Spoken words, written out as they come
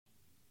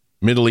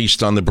Middle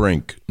East on the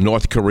brink.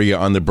 North Korea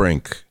on the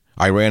brink.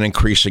 Iran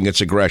increasing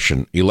its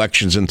aggression,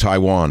 elections in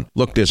Taiwan.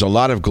 Look, there's a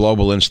lot of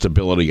global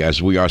instability as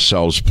we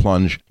ourselves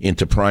plunge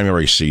into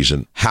primary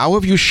season. How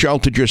have you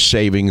sheltered your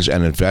savings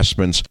and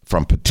investments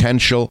from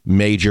potential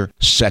major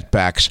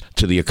setbacks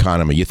to the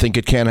economy? You think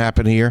it can't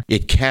happen here?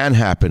 It can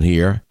happen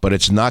here, but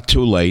it's not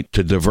too late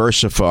to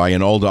diversify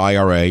an old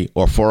IRA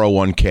or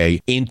 401k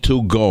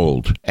into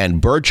gold.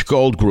 And Birch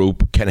Gold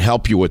Group can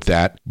help you with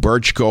that.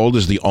 Birch Gold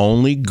is the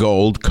only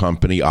gold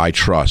company I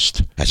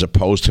trust. As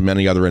opposed to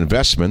many other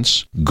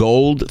investments, gold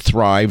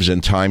thrives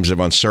in times of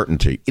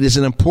uncertainty. It is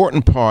an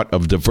important part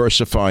of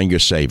diversifying your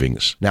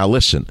savings. Now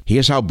listen,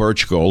 here's how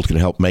Birch Gold can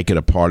help make it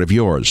a part of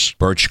yours.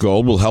 Birch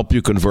Gold will help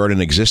you convert an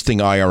existing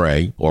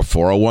IRA or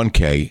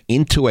 401k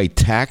into a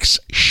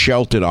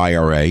tax-sheltered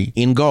IRA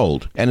in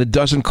gold. And it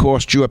doesn't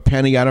cost you a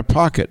penny out of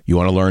pocket. You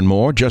want to learn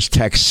more? Just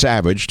text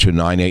SAVAGE to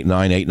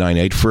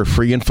 989-898 for a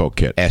free info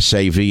kit.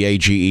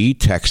 SAVAGE,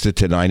 text it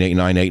to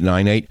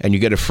 989-898 and you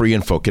get a free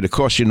info kit. It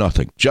costs you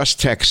nothing. Just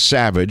text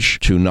SAVAGE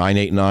to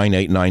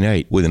 989-898.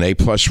 With an A+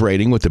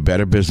 rating with the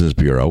Better Business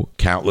Bureau,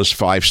 countless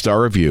 5-star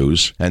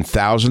reviews, and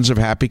thousands of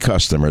happy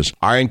customers,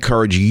 I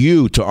encourage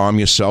you to arm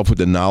yourself with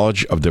the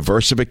knowledge of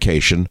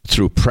diversification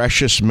through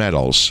precious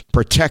metals.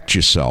 Protect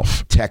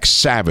yourself. Text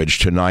SAVAGE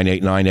to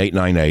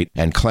 989-898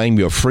 and claim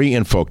your free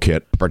info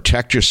kit.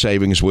 Protect your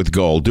savings with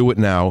gold. Do it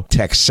now.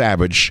 Text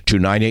SAVAGE to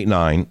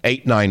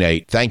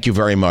 989-898. Thank you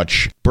very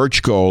much.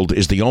 Birch Gold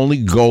is the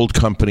only gold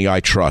company I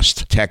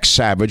trust. Text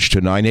SAVAGE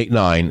to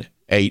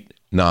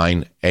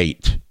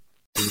 989-898.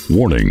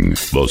 Warning,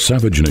 the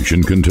Savage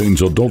Nation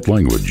contains adult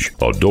language,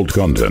 adult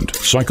content,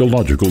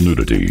 psychological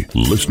nudity.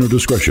 Listener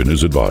discretion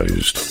is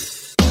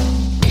advised.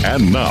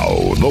 And now,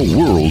 the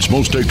world's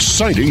most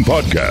exciting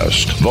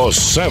podcast, The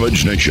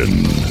Savage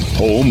Nation,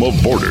 home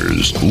of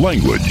borders,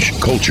 language,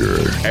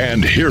 culture.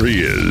 And here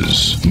he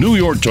is, New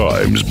York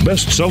Times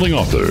best-selling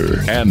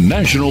author and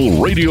National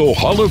Radio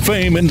Hall of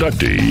Fame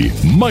inductee,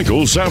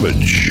 Michael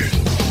Savage.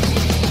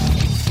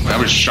 I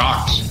was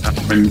shocked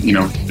when,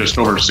 just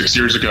over 6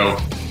 years ago,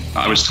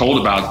 I was told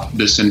about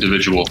this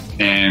individual,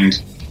 and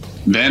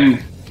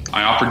then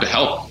I offered to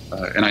help,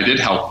 and I did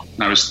help,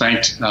 and I was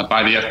thanked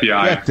by the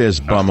FBI. Get this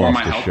bum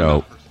off the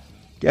show.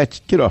 Get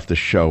off the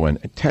show and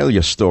tell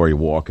your story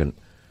walking.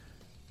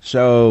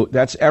 So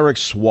that's Eric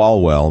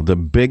Swalwell, the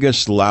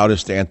biggest,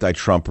 loudest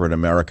anti-Trumper in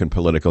American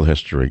political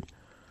history.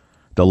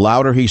 The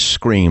louder he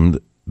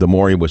screamed, the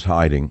more he was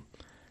hiding.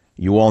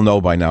 You all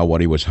know by now what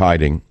he was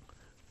hiding.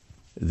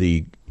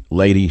 The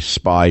lady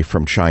spy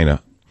from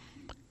China.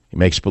 He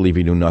makes believe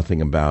he knew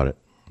nothing about it.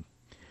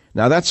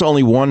 Now, that's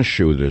only one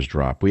shoe that has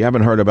dropped. We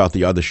haven't heard about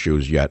the other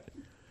shoes yet.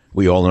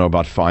 We all know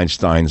about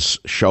Feinstein's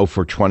show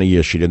for 20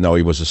 years. She didn't know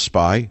he was a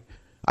spy.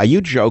 Are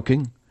you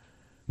joking?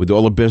 With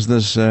all the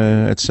business,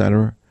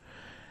 etc.?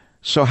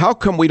 So how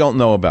come we don't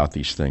know about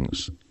these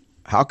things?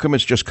 How come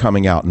it's just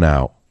coming out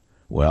now?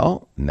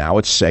 Well, now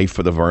it's safe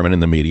for the vermin in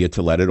the media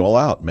to let it all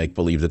out, make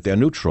believe that they're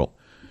neutral.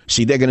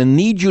 See, they're going to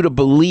need you to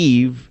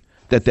believe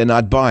that they're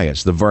not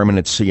biased, the vermin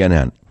at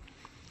CNN.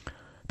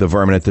 The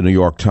vermin at the New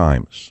York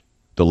Times,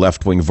 the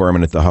left-wing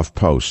vermin at the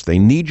HuffPost. They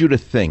need you to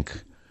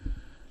think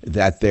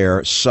that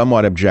they're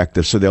somewhat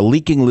objective. So they're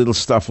leaking little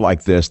stuff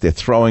like this. They're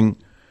throwing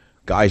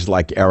guys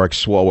like Eric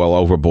Swalwell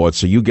overboard.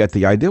 So you get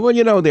the idea,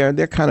 well,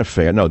 they're kind of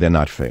fair. No, they're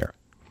not fair.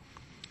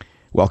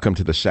 Welcome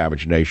to the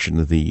Savage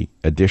Nation, the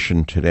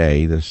edition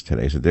today.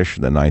 Today's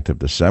edition, the 9th of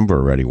December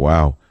already.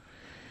 Wow.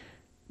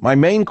 My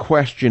main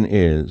question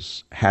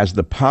is, has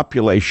the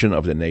population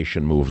of the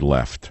nation moved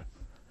left?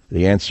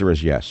 The answer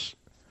is yes.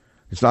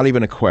 It's not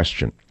even a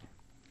question.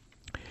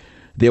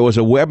 There was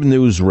a web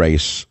news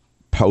race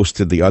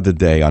posted the other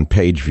day on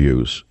Page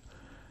Views.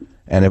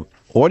 And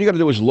all you got to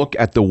do is look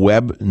at the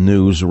web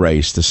news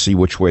race to see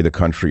which way the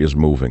country is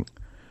moving.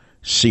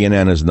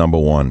 CNN is number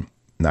one.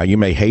 Now, you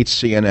may hate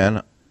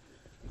CNN.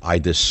 I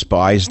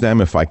despise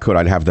them. If I could,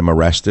 I'd have them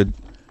arrested.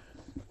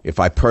 If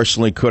I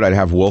personally could, I'd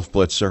have Wolf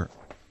Blitzer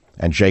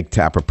and Jake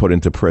Tapper put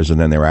into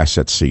prison and their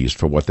assets seized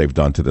for what they've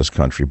done to this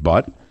country.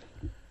 But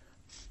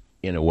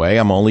in a way,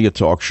 I'm only a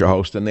talk show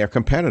host and their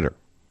competitor.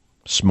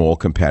 Small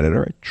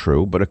competitor,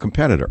 true, but a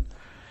competitor.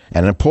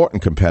 And an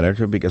important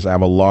competitor because I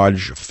have a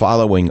large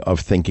following of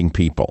thinking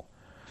people.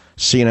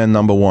 CNN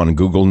number one,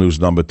 Google News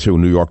number two,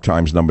 New York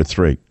Times number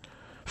three,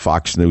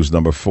 Fox News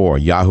number four,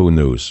 Yahoo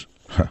News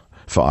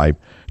 5,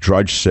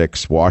 Drudge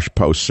 6, Wash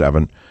Post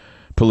 7,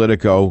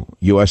 Politico,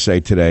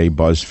 USA Today,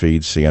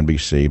 BuzzFeed,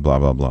 CNBC, blah,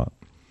 blah, blah.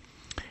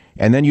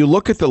 And then you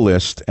look at the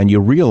list and you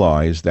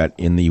realize that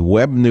in the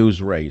web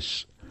news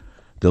race,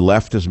 the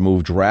left has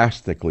moved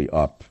drastically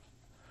up.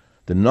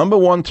 The number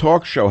one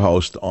talk show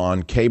host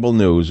on cable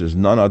news is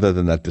none other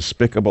than that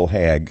despicable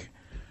hag,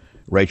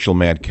 Rachel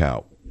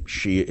Maddow.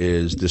 She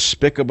is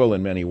despicable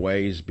in many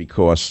ways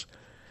because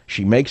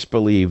she makes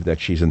believe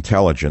that she's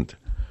intelligent.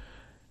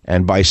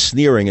 And by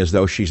sneering as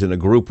though she's in a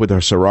group with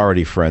her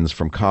sorority friends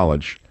from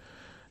college,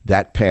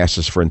 that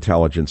passes for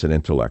intelligence and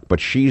intellect. But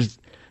she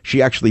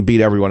actually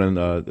beat everyone in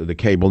the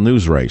cable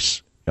news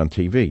race on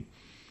TV.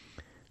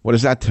 What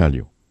does that tell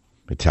you?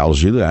 It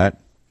tells you that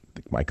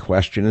My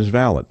question is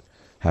valid.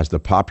 Has the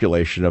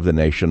population of the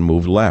nation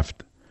moved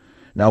left?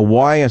 Now,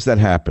 why has that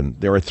happened?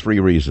 There are three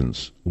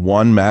reasons.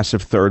 One,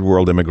 massive third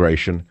world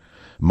immigration.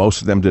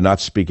 Most of them do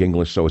not speak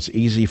English, so it's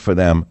easy for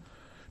them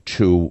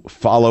to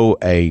follow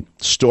a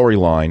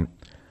storyline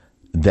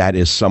that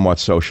is somewhat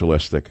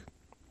socialistic.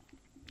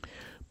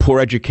 Poor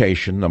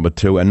education, number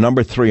two. And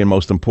number three, and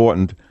most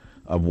important,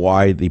 of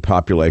why the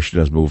population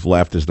has moved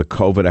left is the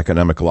COVID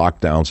economic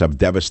lockdowns have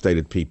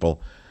devastated people,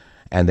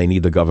 and they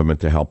need the government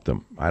to help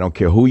them. I don't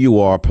care who you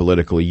are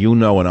politically, you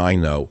know and I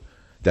know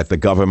that the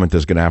government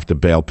is going to have to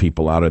bail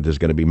people out, and there's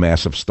going to be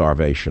massive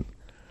starvation.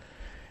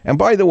 And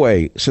by the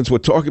way, since we're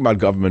talking about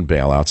government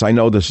bailouts, I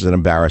know this is an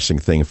embarrassing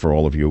thing for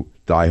all of you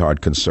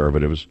diehard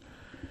conservatives.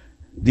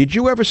 Did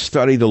you ever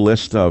study the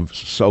list of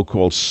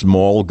so-called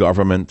small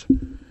government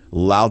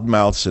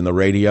loudmouths in the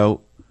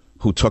radio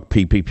who took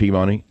PPP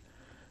money?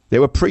 They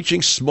were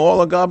preaching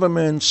smaller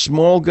government,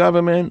 small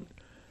government,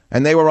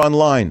 and they were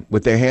online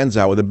with their hands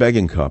out with a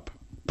begging cup.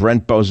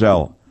 Brent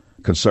Bozell,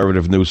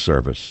 Conservative News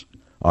Service,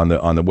 on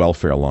the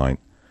welfare line.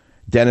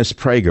 Dennis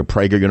Prager,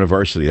 Prager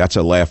University, that's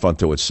a laugh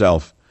unto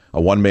itself. A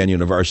one-man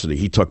university.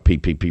 He took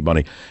PPP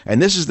money. And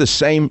this is the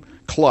same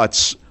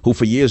klutz who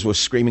for years was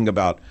screaming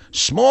about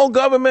small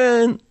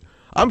government.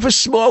 I'm for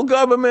small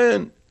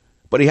government.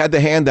 But he had the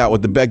handout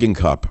with the begging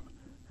cup.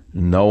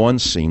 No one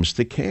seems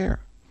to care.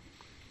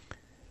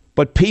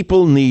 But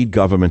people need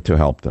government to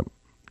help them.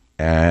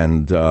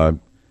 And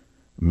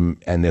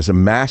there's a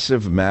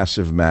massive,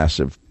 massive,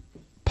 massive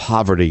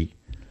poverty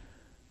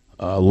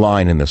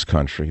line in this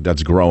country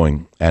that's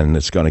growing. And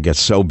it's going to get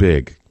so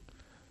big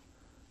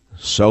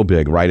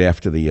right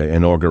after the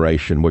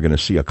inauguration, we're going to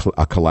see a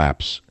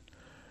collapse.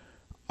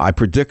 I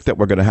predict that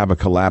we're going to have a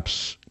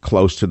collapse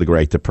close to the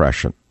Great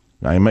Depression.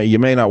 Now, you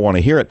may not want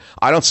to hear it.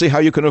 I don't see how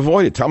you can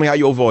avoid it. Tell me how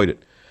you avoid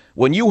it.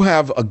 When you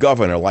have a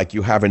governor like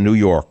you have in New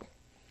York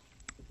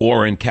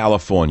or in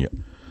California,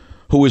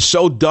 who is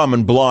so dumb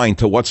and blind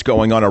to what's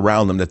going on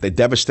around them that they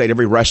devastate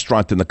every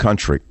restaurant in the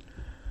country,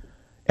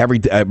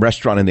 every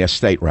restaurant in their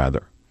state,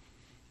 rather.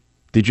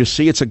 Did you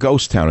see it's a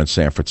ghost town in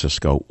San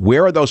Francisco?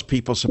 Where are those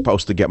people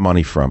supposed to get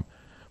money from?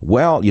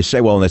 Well, you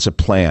say, well, it's a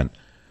plan.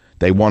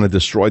 They want to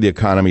destroy the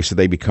economy so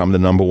they become the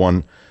number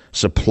one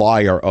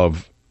supplier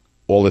of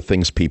all the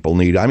things people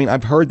need. I mean,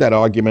 I've heard that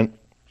argument.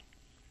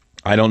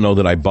 I don't know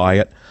that I buy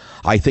it.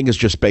 I think it's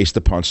just based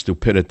upon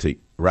stupidity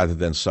rather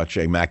than such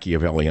a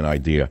Machiavellian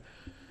idea.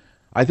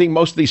 I think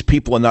most of these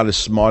people are not as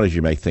smart as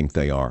you may think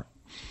they are.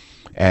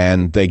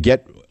 And they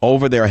get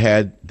over their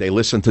head, they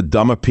listen to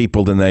dumber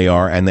people than they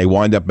are, and they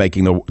wind up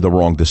making the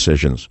wrong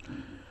decisions.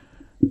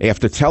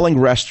 After telling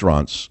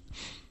restaurants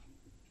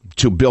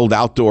to build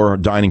outdoor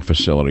dining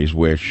facilities,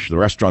 which the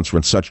restaurants were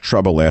in such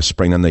trouble last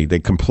spring, and they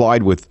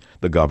complied with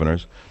the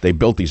governors. They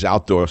built these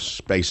outdoor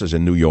spaces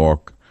in New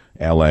York,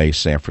 L.A.,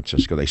 San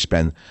Francisco. They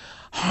spend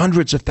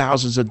hundreds of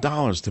thousands of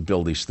dollars to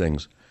build these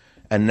things.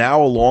 And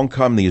now along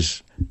come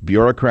these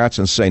bureaucrats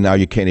and say, now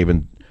you can't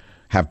even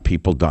have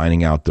people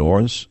dining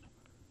outdoors.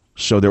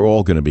 So they're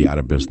all going to be out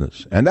of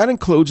business. And that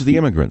includes the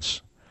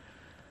immigrants.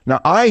 Now,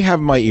 I have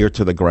my ear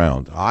to the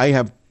ground.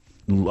 I've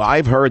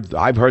heard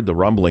the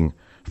rumbling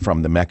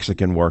from the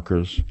Mexican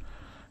workers,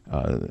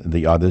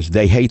 the others.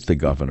 They hate the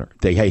governor.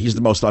 He's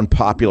the most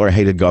unpopular,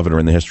 hated governor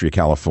in the history of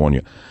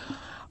California.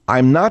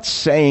 I'm not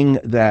saying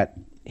that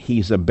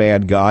he's a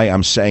bad guy.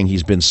 I'm saying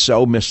he's been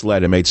so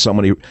misled and made so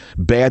many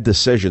bad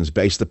decisions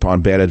based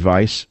upon bad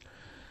advice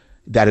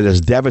that it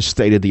has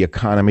devastated the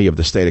economy of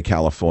the state of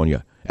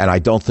California. And I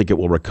don't think it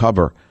will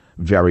recover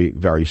very,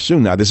 very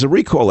soon. Now, there's a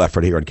recall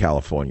effort here in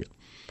California,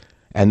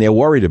 and they're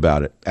worried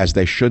about it, as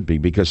they should be,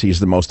 because he's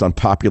the most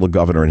unpopular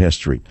governor in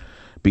history.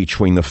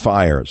 Between the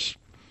fires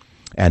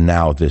and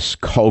now this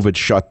COVID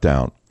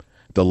shutdown,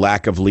 the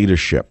lack of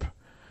leadership,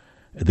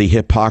 the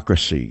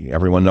hypocrisy,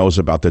 everyone knows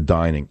about the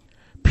dining.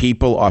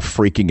 People are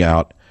freaking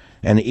out,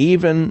 and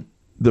even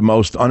the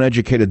most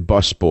uneducated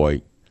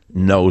busboy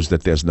knows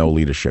that there's no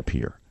leadership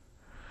here.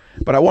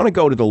 But I want to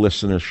go to the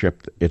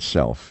listenership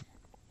itself,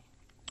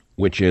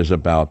 which is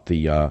about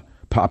the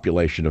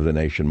population of the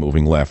nation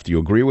moving left. Do you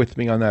agree with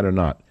me on that or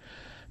not?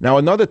 Now,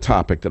 another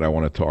topic that I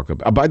want to talk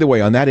about, by the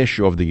way, on that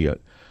issue of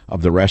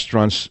the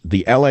restaurants,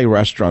 the L.A.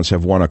 restaurants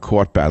have won a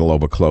court battle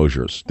over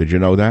closures. Did you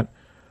know that?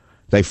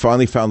 They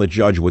finally found a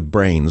judge with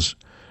brains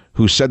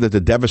who said that the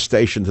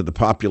devastation to the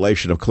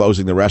population of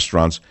closing the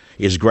restaurants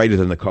is greater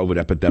than the COVID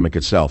epidemic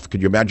itself.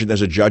 Could you imagine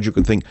there's a judge who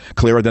can think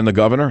clearer than the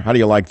governor? How do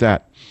you like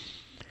that?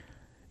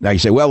 Now you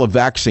say, well, a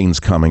vaccine's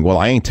coming. Well,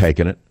 I ain't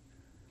taking it.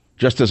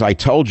 Just as I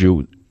told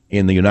you,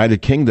 in the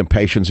United Kingdom,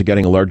 patients are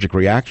getting allergic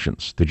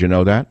reactions. Did you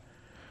know that?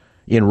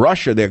 In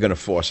Russia, they're going to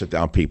force it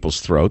down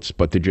people's throats.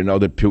 But did you know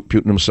that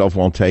Putin himself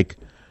won't take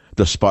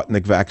the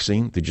Sputnik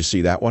vaccine? Did you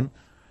see that one?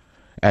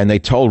 And they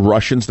told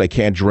Russians they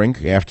can't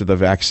drink after the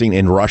vaccine.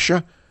 In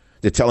Russia,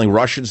 they're telling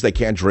Russians they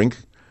can't drink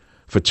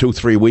for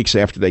 2-3 weeks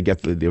after they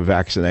get the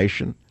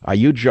vaccination. Are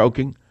you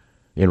joking?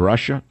 In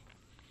Russia?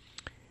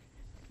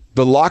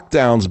 The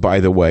lockdowns,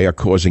 by the way, are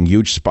causing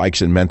huge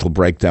spikes in mental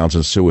breakdowns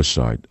and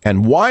suicide.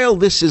 And while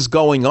this is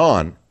going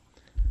on,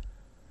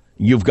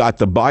 you've got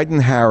the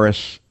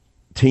Biden-Harris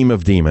team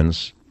of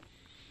demons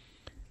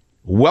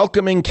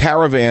welcoming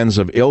caravans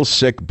of ill,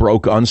 sick,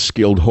 broke,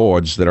 unskilled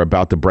hordes that are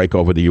about to break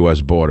over the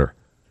U.S. border.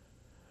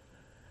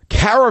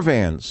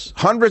 Caravans,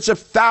 hundreds of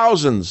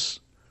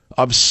thousands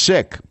of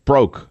sick,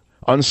 broke,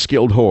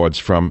 unskilled hordes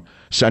from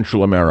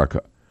Central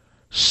America,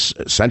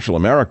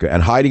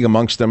 and hiding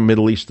amongst them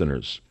Middle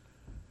Easterners,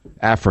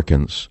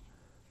 Africans,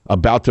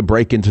 about to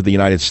break into the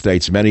United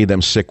States, many of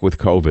them sick with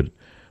COVID.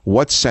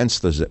 What sense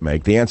does it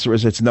make? The answer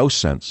is it's no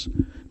sense,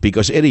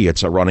 because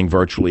idiots are running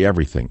virtually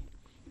everything.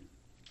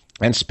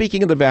 And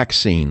speaking of the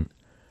vaccine,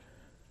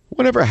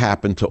 whatever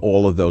happened to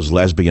all of those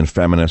lesbian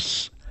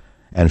feminists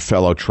and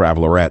fellow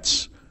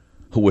travelorettes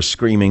who were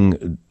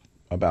screaming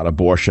about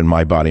abortion,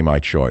 my body, my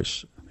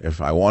choice?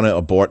 If I want to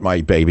abort my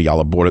baby, I'll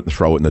abort it and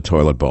throw it in the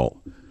toilet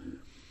bowl.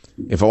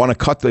 If I want to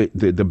cut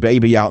the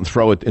baby out and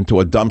throw it into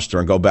a dumpster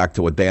and go back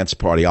to a dance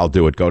party, I'll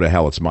do it. Go to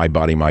hell. It's my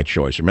body, my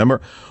choice.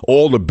 Remember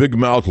all the big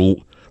mouth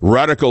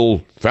radical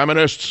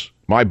feminists,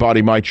 my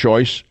body, my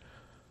choice,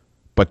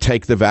 but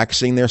take the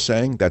vaccine, they're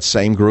saying, that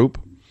same group.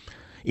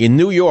 In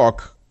New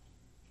York,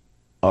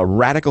 a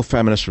radical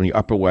feminist from the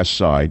Upper West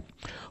Side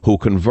who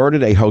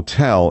converted a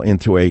hotel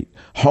into a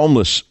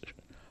homeless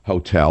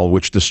hotel,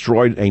 which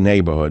destroyed a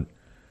neighborhood,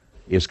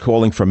 is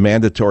calling for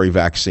mandatory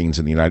vaccines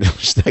in the United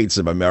States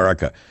of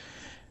America.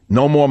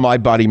 No more my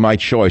body, my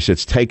choice.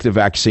 It's take the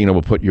vaccine or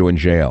we'll put you in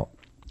jail.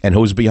 And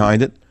who's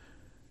behind it?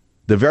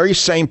 The very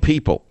same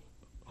people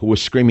who were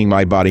screaming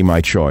my body, my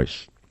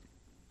choice.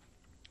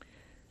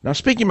 Now,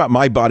 speaking about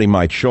my body,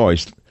 my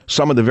choice,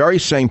 some of the very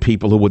same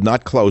people who would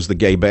not close the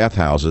gay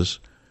bathhouses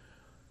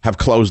have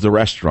closed the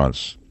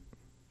restaurants.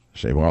 You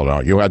say, well,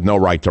 no, you had no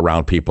right to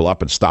round people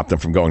up and stop them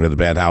from going to the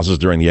bathhouses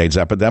during the AIDS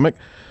epidemic,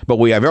 but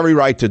we have every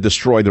right to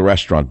destroy the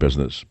restaurant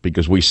business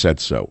because we said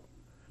so.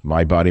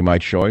 My body, my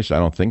choice? I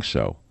don't think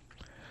so.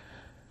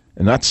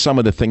 And that's some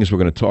of the things we're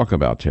going to talk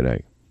about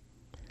today.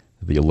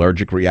 The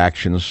allergic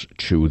reactions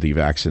to the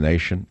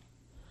vaccination,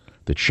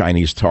 the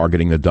Chinese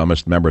targeting the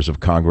dumbest members of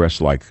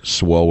Congress like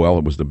Swalwell.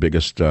 It was the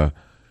biggest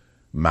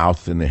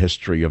mouth in the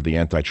history of the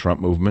anti-Trump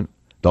movement.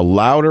 The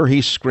louder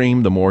he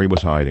screamed, the more he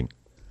was hiding.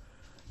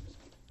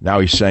 Now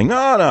he's saying, no,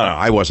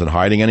 I wasn't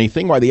hiding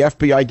anything. Why, the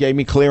FBI gave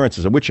me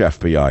clearances. Which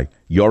FBI?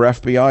 Your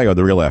FBI or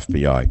the real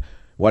FBI?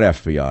 What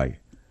FBI?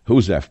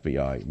 Whose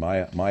FBI?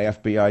 My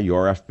FBI,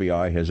 your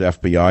FBI, his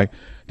FBI?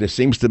 There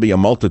seems to be a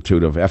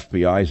multitude of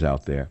FBIs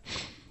out there.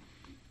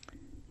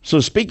 So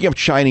speaking of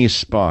Chinese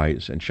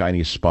spies and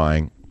Chinese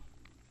spying,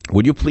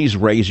 would you please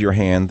raise your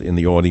hand in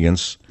the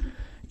audience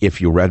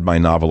if you read my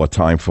novel, A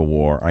Time for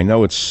War? I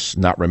know it's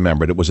not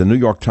remembered. It was a New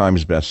York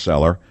Times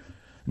bestseller,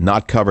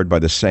 not covered by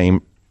the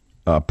same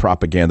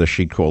propaganda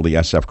sheet called the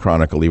SF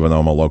Chronicle, even though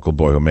I'm a local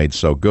boy who made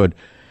so good.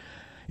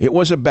 It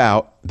was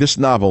about this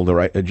novel,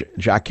 the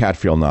Jack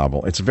Hatfield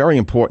novel. It's very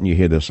important you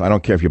hear this. I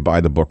don't care if you buy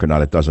the book or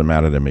not. It doesn't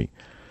matter to me.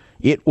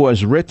 It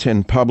was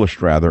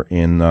published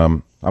in,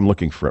 I'm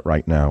looking for it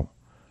right now,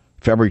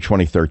 February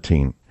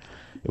 2013.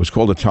 It was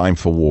called A Time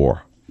for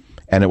War.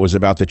 And it was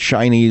about the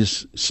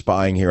Chinese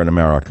spying here in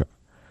America.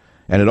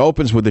 And it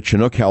opens with a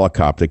Chinook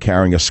helicopter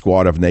carrying a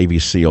squad of Navy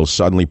SEALs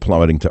suddenly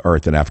plummeting to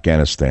Earth in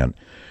Afghanistan.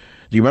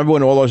 Do you remember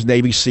when all those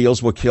Navy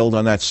SEALs were killed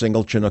on that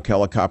single Chinook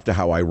helicopter,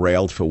 how I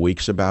railed for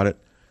weeks about it,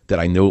 that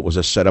I knew it was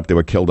a setup, they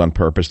were killed on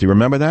purpose? Do you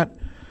remember that?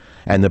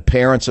 And the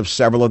parents of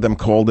several of them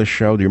called this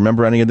show. Do you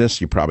remember any of this?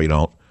 You probably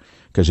don't,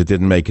 because it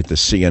didn't make it to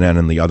CNN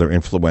and the other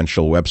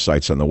influential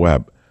websites on the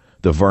web.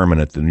 The vermin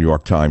at the New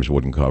York Times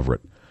wouldn't cover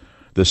it.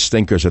 The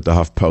stinkers at the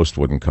HuffPost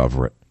wouldn't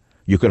cover it.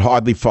 You could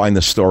hardly find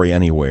the story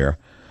anywhere.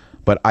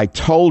 But I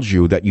told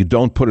you that you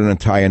don't put an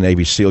entire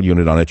Navy SEAL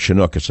unit on a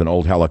Chinook. It's an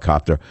old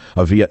helicopter,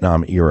 a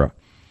Vietnam era.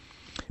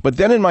 But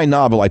then in my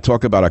novel, I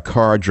talk about a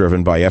car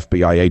driven by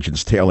FBI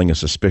agents tailing a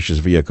suspicious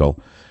vehicle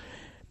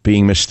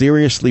being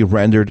mysteriously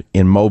rendered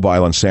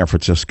immobile in San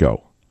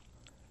Francisco.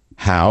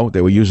 How?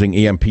 They were using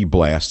EMP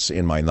blasts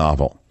in my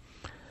novel.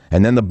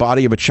 And then the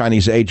body of a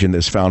Chinese agent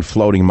is found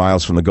floating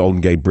miles from the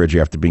Golden Gate Bridge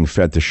after being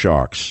fed to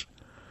sharks.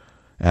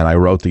 And I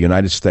wrote, the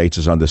United States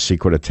is under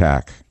secret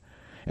attack.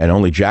 And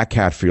only Jack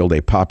Hatfield,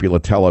 a popular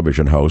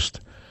television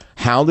host,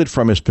 hounded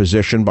from his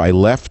position by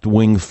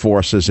left-wing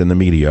forces in the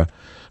media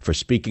for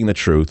speaking the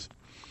truth,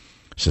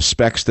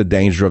 suspects the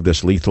danger of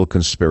this lethal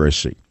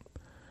conspiracy.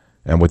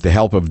 And with the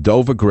help of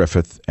Dover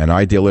Griffith, an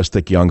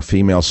idealistic young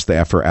female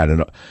staffer at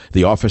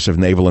the Office of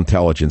Naval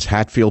Intelligence,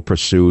 Hatfield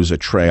pursues a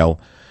trail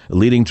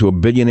leading to a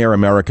billionaire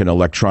American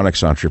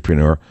electronics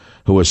entrepreneur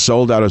who has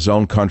sold out his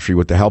own country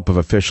with the help of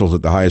officials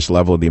at the highest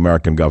level of the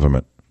American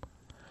government.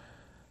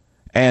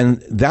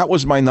 And that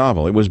was my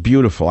novel. It was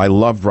beautiful. I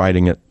loved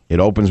writing it. It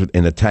opens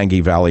in the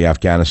Tangi Valley,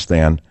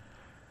 Afghanistan,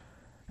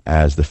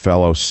 as the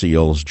fellow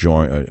SEALs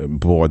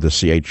board the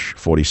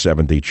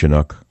CH-47D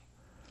Chinook,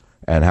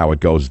 and how it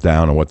goes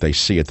down and what they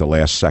see at the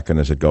last second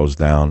as it goes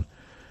down.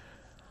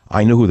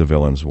 I knew who the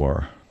villains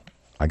were.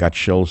 I got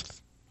chills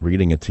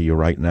reading it to you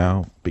right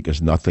now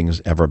because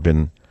nothing's ever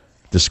been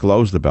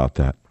disclosed about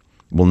that.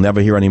 We'll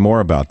never hear any more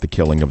about the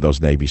killing of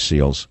those Navy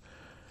SEAls.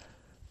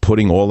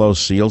 putting all those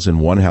SEALs in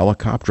one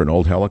helicopter, an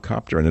old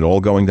helicopter, and it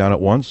all going down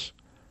at once?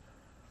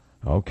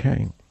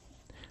 Okay.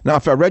 Now,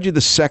 if I read you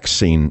the sex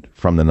scene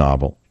from the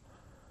novel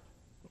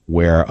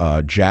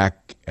where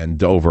Jack and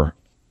Dover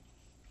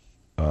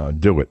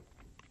do it,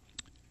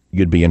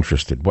 you'd be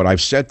interested. What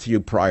I've said to you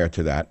prior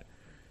to that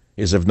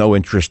is of no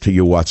interest to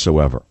you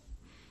whatsoever,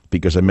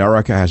 because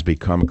America has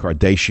become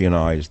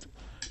Kardashianized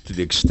to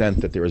the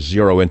extent that there is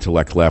zero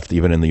intellect left,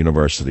 even in the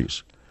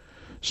universities.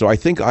 So I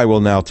think I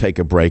will now take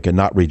a break and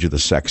not read you the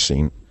sex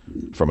scene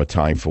from A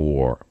Time for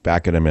War.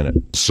 Back in a minute.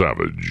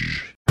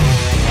 Savage.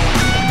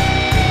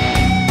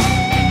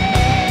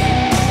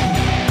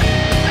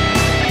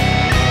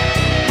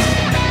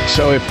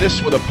 So if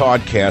this were the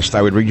podcast,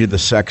 I would read you the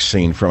sex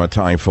scene from A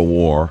Time for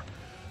War.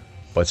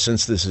 But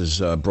since this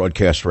is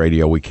broadcast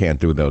radio, we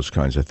can't do those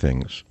kinds of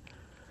things.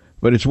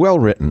 But it's well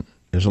written.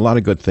 There's a lot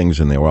of good things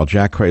in there. While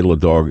Jack cradled a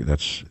dog,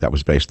 that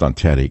was based on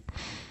Teddy.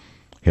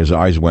 His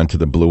eyes went to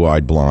the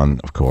blue-eyed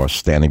blonde, of course,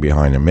 standing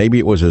behind him. Maybe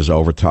it was his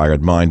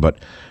overtired mind, but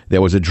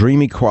there was a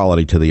dreamy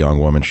quality to the young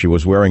woman. She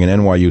was wearing an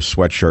NYU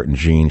sweatshirt and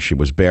jeans. She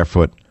was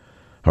barefoot.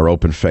 Her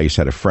open face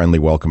had a friendly,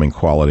 welcoming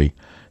quality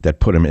that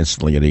put him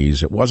instantly at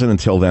ease. It wasn't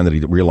until then that he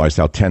realized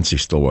how tense he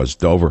still was.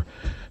 Dover,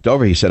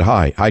 he said,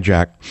 Hi,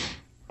 Jack.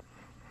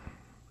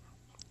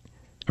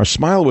 Her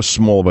smile was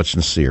small but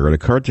sincere. It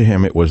occurred to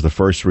him it was the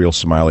first real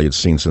smile he had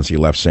seen since he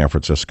left San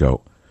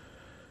Francisco.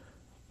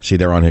 See,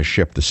 they're on his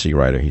ship, the Sea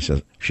Rider.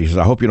 She says,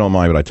 I hope you don't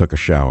mind, but I took a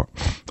shower.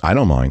 I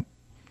don't mind.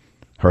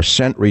 Her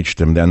scent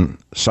reached him, then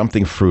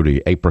something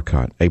fruity,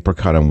 apricot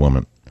and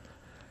woman.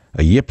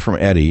 A yip from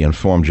Eddie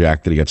informed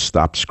Jack that he had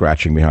stopped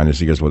scratching behind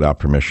his ears without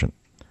permission.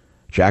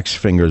 Jack's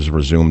fingers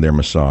resumed their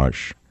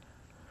massage.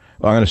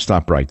 Well, I'm going to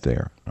stop right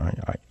there.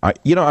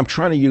 I'm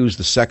trying to use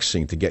the sex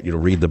scene to get you to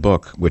read the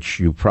book, which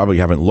you probably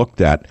haven't looked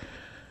at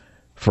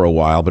for a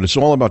while, but it's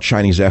all about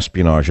Chinese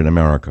espionage in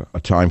America. A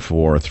Time for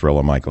War, a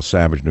thriller. Michael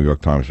Savage, New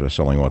York Times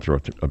bestselling author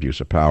of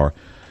Abuse of Power.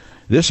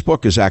 This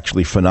book is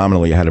actually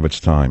phenomenally ahead of its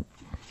time,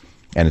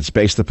 and it's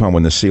based upon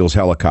when the SEALs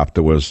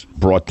helicopter was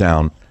brought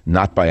down,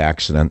 not by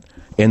accident,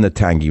 in the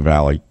Tangi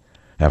Valley,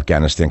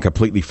 Afghanistan,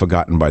 completely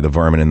forgotten by the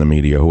vermin in the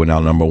media, who are now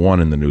number one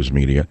in the news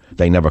media.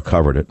 They never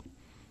covered it.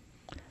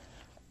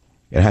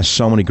 It has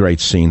so many great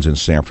scenes in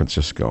San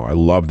Francisco. I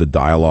love the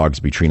dialogues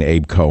between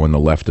Abe Cohen, the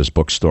leftist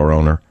bookstore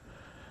owner,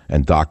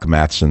 and Doc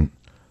Matson,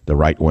 the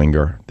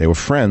right-winger. They were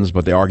friends,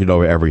 but they argued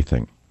over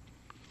everything.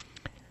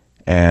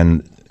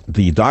 And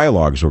the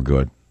dialogues were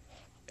good.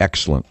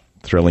 Excellent.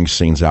 Thrilling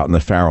scenes out in the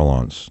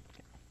Farallons.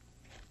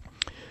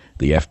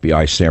 The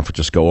FBI San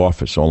Francisco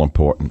office, all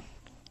important.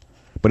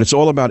 But it's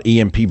all about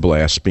EMP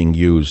blasts being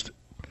used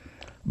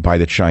by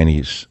the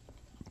Chinese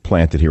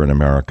planted here in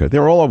America.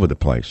 They're all over the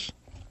place.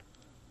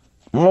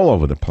 All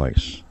over the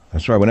place.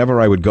 That's right.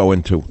 Whenever I would go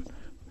into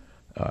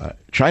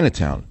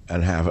Chinatown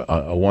and have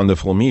a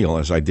wonderful meal,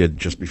 as I did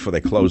just before they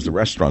closed the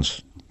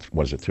restaurants,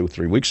 was it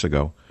 2-3 weeks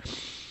ago?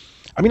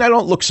 I mean, I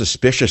don't look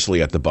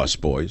suspiciously at the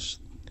busboys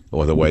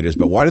or the waiters,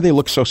 but why do they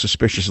look so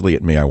suspiciously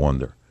at me, I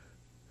wonder?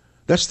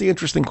 That's the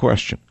interesting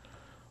question.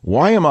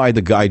 Why am I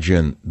the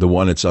gaijin, the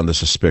one that's under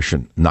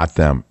suspicion, not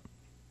them?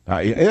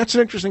 That's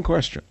an interesting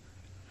question.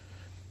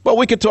 But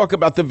we could talk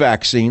about the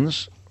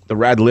vaccines. The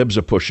rad libs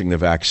are pushing the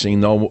vaccine.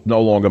 No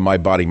longer my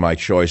body, my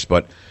choice,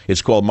 but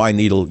it's called my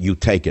needle, you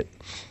take it.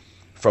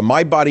 From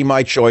my body,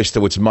 my choice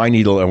to it's my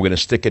needle, and we're going to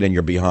stick it in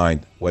your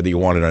behind, whether you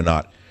want it or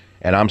not.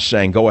 And I'm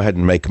saying, go ahead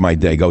and make my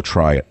day. Go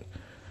try it.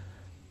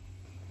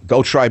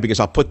 Go try it, because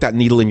I'll put that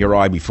needle in your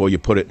eye before you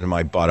put it in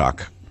my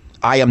buttock.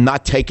 I am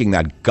not taking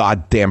that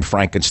goddamn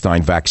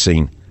Frankenstein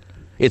vaccine.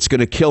 It's going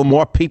to kill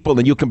more people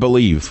than you can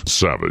believe.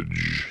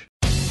 Savage.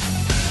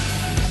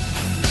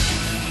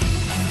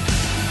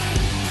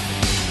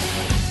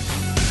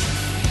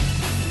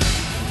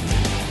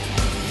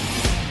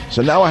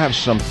 So now I have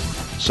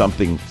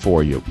something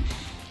for you.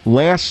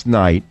 Last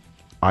night,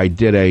 I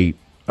did a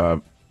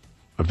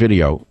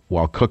video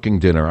while cooking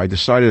dinner. I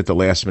decided at the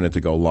last minute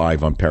to go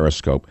live on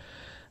Periscope.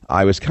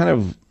 I was kind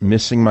of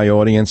missing my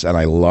audience, and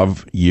I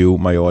love you,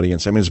 my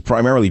audience. I mean, it's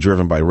primarily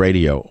driven by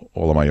radio,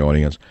 all of my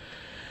audience.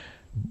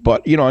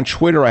 But, on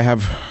Twitter, I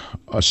have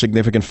a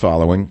significant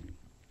following,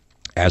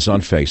 as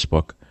on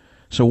Facebook.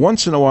 So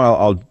once in a while,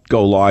 I'll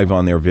go live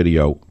on their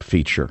video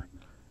feature.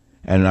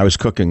 And I was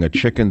cooking a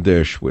chicken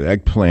dish with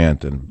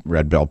eggplant and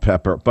red bell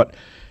pepper. But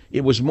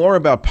it was more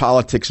about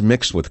politics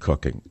mixed with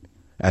cooking.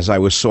 As I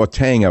was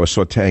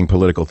sauteing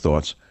political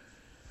thoughts.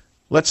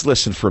 Let's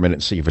listen for a minute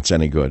and see if it's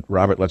any good.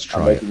 Robert, let's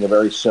try it. I'm making a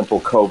very simple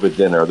COVID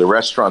dinner. The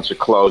restaurants are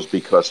closed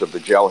because of the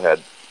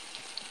gelhead.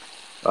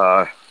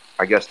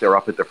 I guess they're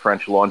up at the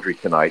French Laundry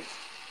tonight.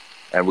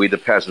 And we, the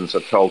peasants,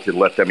 are told to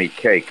let them eat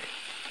cake.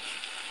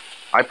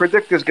 I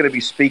predict there's going to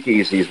be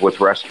speakeasies with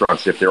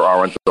restaurants if there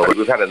aren't.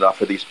 We've had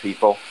enough of these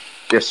people.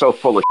 They're so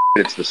full of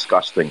shit, it's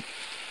disgusting.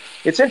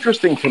 It's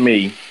interesting to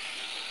me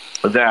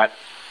that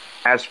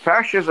as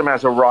fascism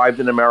has arrived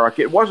in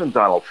America, it wasn't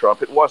Donald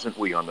Trump, it wasn't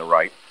we on the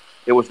right.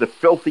 It was the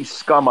filthy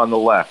scum on the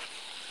left.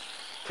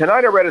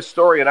 Tonight I read a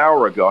story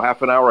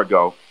half an hour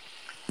ago,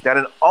 that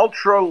an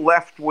ultra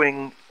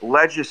left-wing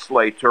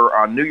legislator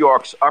on New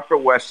York's Upper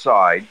West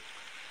Side,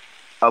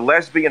 a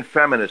lesbian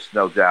feminist,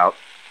 no doubt,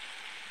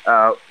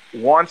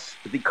 wants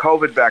the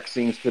COVID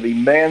vaccines to be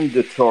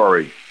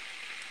mandatory.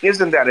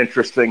 Isn't that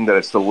interesting that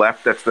it's the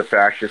left that's the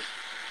fascist?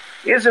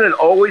 Isn't it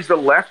always the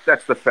left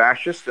that's the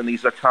fascist in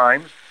these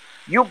times?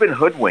 You've been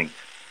hoodwinked.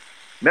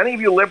 Many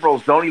of you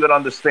liberals don't even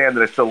understand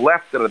that it's the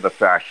left that are the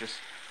fascists.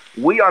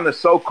 We on the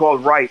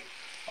so-called right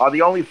are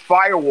the only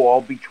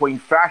firewall between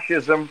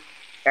fascism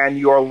and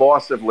your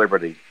loss of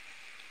liberty.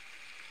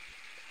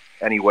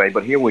 Anyway,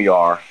 but here we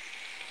are.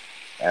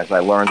 As I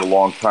learned a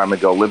long time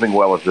ago, living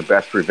well is the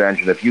best revenge.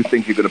 And if you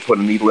think you're going to put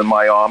a needle in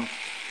my arm,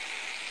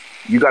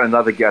 you got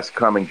another guest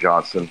coming,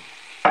 Johnson.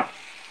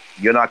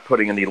 You're not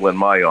putting a needle in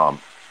my arm.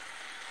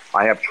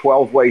 I have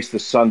 12 ways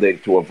this Sunday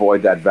to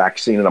avoid that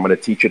vaccine, and I'm going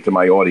to teach it to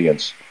my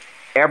audience.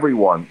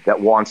 Everyone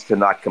that wants to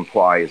not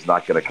comply is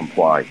not going to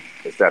comply.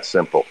 It's that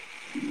simple.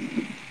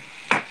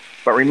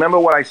 But remember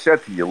what I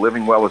said to you,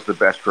 living well is the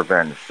best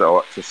revenge. So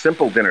it's a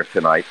simple dinner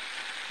tonight.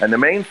 And the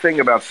main thing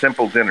about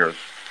simple dinners,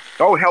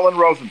 Helen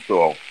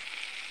Rosenthal.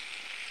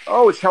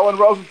 It's Helen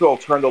Rosenthal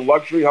turned a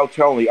luxury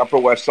hotel on the Upper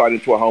West Side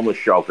into a homeless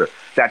shelter.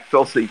 That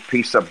filthy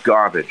piece of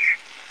garbage.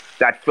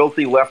 That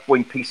filthy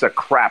left-wing piece of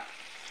crap.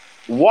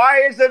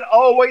 Why is it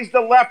always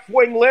the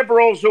left-wing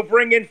liberals who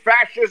bring in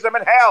fascism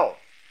and hell?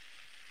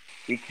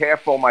 Be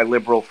careful, my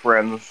liberal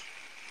friends,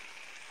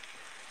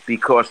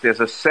 because there's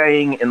a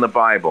saying in the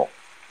Bible,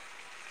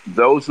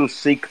 those who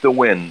seek the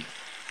wind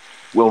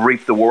will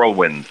reap the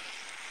whirlwind.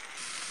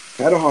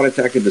 I had a heart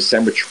attack in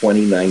December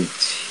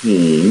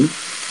 2019.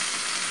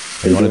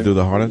 You want to do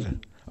the heart attack?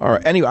 All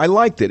right. Anyway, I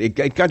liked it.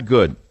 It got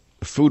good.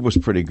 The food was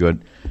pretty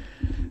good.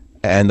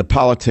 And the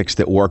politics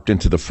that worked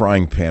into the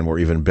frying pan were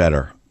even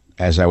better.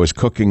 As I was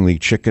cooking the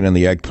chicken and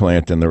the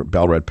eggplant and the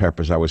bell red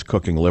peppers, I was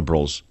cooking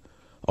liberals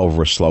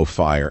over a slow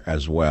fire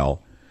as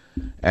well.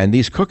 And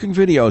these cooking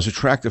videos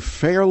attract a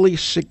fairly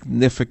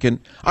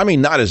significant,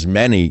 not as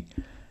many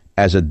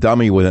as a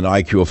dummy with an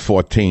IQ of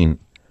 14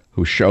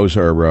 who shows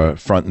her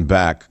front and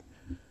back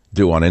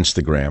do on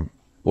Instagram.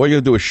 All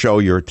you do is show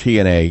your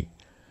TNA,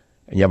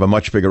 and you have a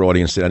much bigger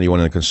audience than anyone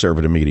in the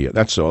conservative media.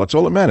 That's all. That's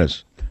all that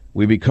matters.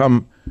 We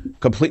become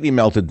completely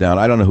melted down.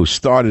 I don't know who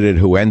started it,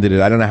 who ended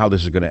it. I don't know how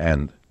this is going to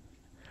end.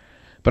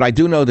 But I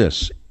do know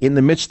this. In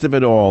the midst of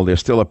it all, there's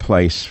still a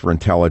place for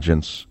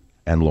intelligence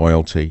and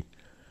loyalty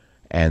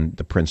and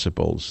the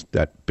principles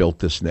that built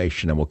this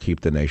nation and will keep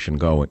the nation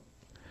going.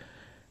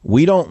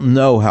 We don't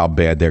know how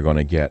bad they're going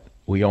to get.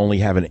 We only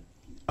have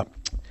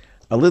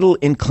a little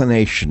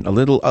inclination, a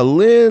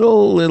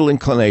little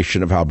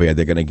inclination of how bad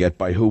they're going to get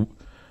by who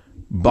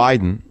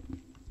Biden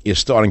is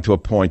starting to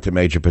appoint to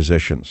major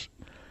positions.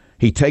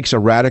 He takes a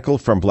radical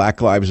from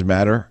Black Lives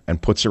Matter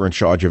and puts her in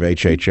charge of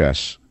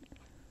HHS.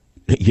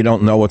 You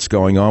don't know what's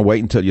going on.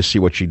 Wait until you see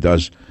what she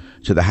does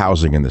to the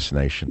housing in this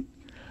nation.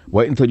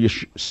 Wait until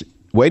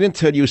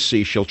you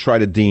see she'll try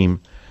to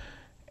deem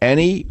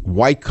any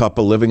white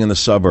couple living in the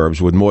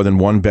suburbs with more than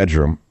one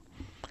bedroom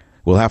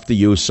will have to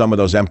use some of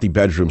those empty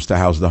bedrooms to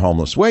house the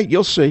homeless. Wait,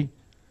 you'll see.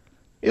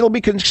 It'll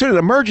be considered an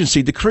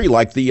emergency decree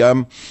like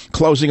the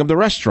closing of the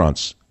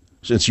restaurants,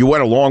 since you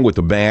went along with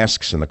the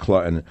masks and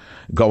and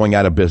going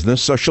out of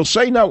business. So she'll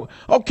say, no,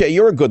 okay,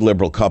 you're a good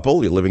liberal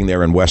couple. You're living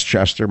there in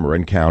Westchester,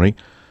 Marin County.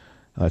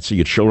 Let's see,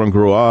 your children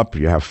grew up.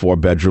 You have 4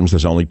 bedrooms.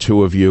 There's only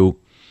 2 of you.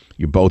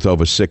 You're both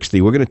over 60.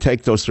 We're going to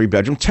take those 3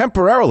 bedrooms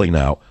temporarily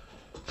now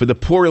for the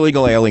poor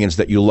illegal aliens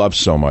that you love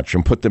so much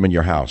and put them in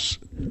your house.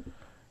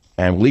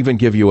 And we'll even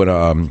give you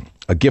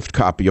a gift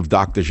copy of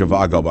Dr.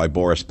 Zhivago by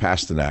Boris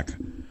Pasternak,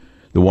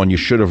 the one you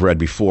should have read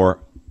before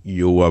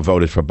you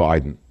voted for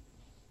Biden.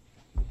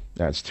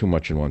 That's too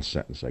much in one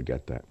sentence. I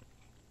get that.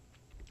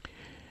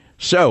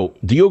 So,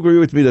 do you agree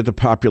with me that the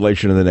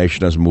population of the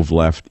nation has moved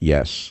left?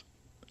 Yes,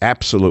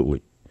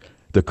 absolutely.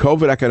 The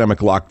COVID economic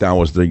lockdown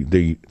was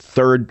the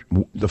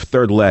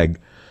third leg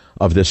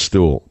of this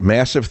stool.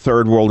 Massive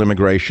third world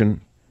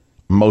immigration.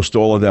 Most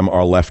all of them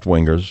are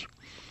left-wingers.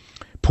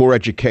 Poor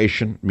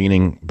education,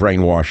 meaning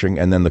brainwashing.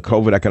 And then the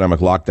COVID economic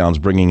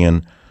lockdowns bringing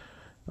in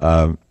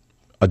a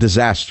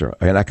disaster,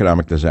 an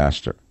economic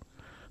disaster.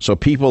 So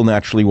people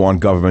naturally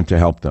want government to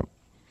help them.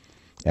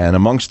 And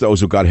amongst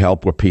those who got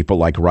help were people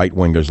like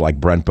right-wingers like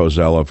Brent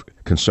Bozell of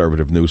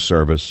Conservative News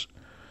Service,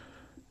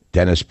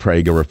 Dennis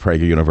Prager of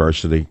Prager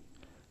University.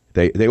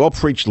 They all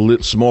preached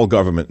small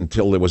government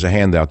until there was a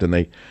handout, and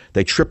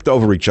they tripped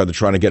over each other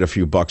trying to get a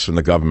few bucks from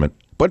the government.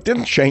 But it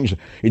didn't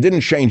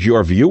change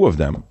your view of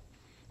them,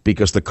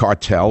 because the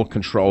cartel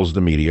controls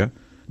the media,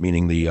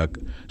 meaning the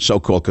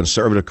so-called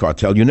conservative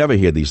cartel. You never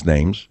hear these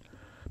names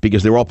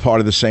because they're all part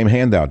of the same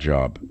handout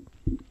job.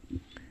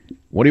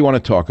 What do you want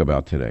to talk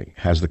about today?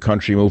 Has the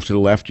country moved to the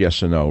left,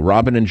 yes or no?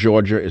 Robin in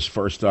Georgia is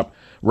first up.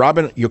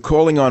 Robin, you're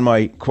calling on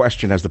my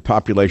question, has the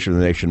population of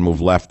the nation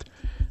moved left?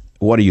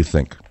 What do you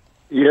think?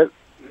 Yes,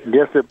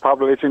 the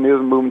population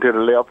is moving to the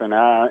left, and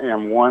I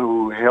am one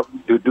who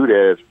helped to do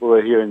that. As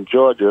for here in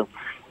Georgia,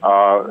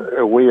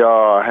 we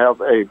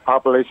have a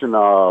population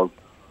of,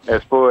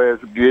 as far as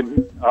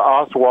getting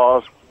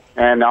Oswald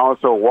and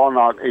also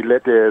Warnock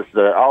elected as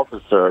the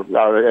officer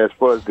as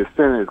far as the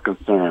Senate is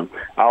concerned.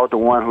 I was the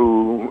one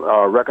who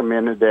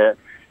recommended that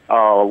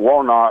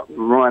Warnock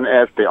run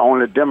as the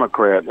only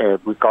Democrat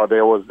because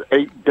there was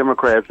 8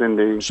 Democrats in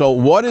the... So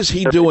what is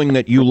he doing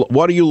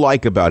what do you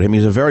like about him?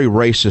 He's a very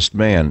racist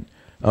man.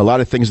 A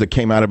lot of things that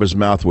came out of his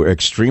mouth were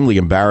extremely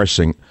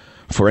embarrassing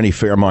for any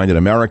fair-minded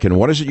American.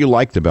 What is it you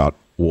liked about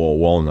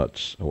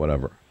Walnuts or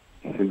whatever?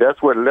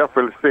 That's what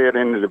Lefferts said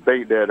in the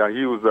debate, that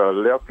he was a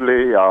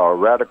leftly,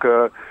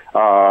 radical,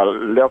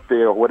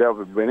 lefty or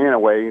whatever. But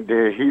anyway,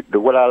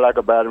 what I like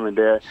about him is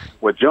that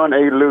with John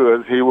A.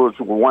 Lewis, he was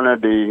one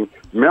of the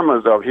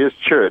members of his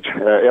church,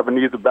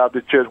 Ebenezer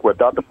Baptist Church, where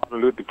Dr.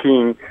 Martin Luther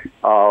King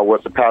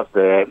was the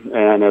pastor at.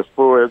 And as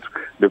far as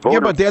the voter... Yeah,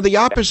 but they're the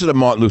opposite of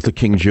Martin Luther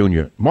King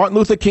Jr. Martin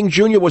Luther King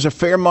Jr. was a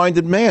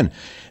fair-minded man.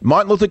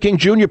 Martin Luther King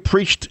Jr.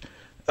 preached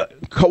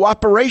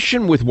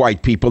cooperation with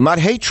white people, not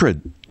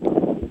hatred.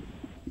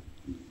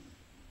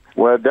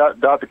 Well,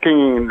 Dr.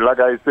 King, like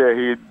I said,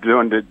 he's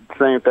doing the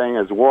same thing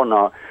as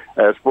Warnock.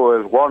 As far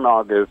as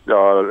Warnock is,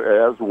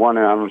 as one,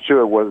 I'm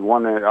sure was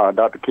one of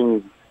Dr.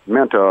 King's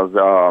mentors.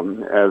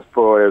 As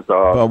far as,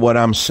 but what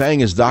I'm saying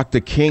is, Dr.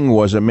 King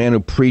was a man who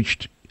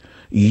preached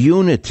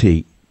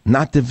unity,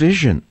 not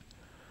division,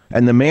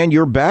 and the man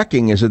you're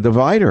backing is a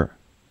divider,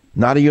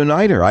 not a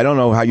uniter. I don't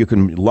know how you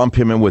can lump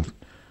him in with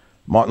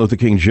Martin Luther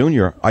King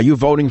Jr. Are you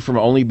voting for him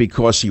only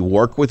because he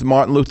worked with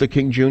Martin Luther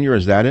King Jr.?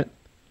 Is that it?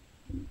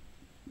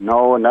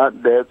 No,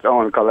 not that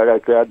only, because like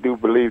I said, I do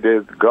believe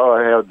that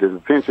God has the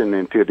attention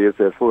into this.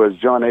 As far as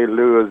John A.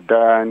 Lewis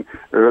dying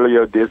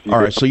earlier this year.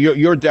 All right, so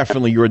you're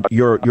definitely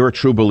you're a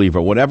true believer.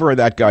 Whatever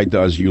that guy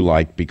does, you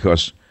like,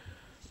 because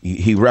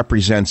he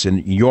represents in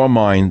your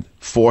mind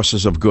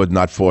forces of good,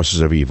 not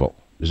forces of evil.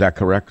 Is that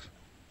correct?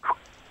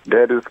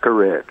 That is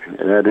correct.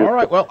 All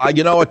right. Well,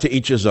 you know what? To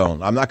each his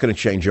own. I'm not going to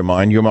change your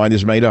mind. Your mind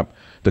is made up.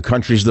 The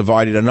country's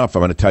divided enough.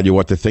 I'm going to tell you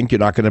what to think. You're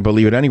not going to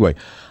believe it anyway.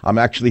 I'm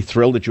actually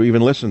thrilled that you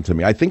even listened to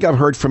me. I think I've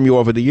heard from you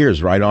over the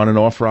years, right on and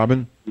off,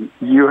 Robin?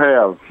 You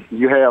have.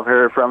 You have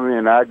heard from me,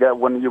 and I got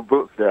one of your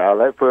books there. I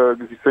like for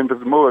you send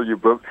us more of your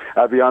books.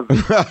 I'll be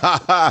honest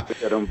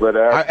with them, but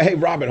hey,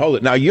 Robin, hold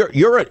it. Now,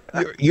 you're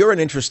an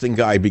interesting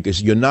guy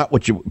because you're not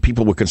what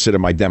people would consider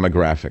my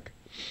demographic.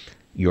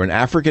 You're an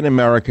African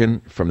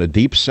American from the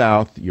Deep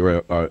South.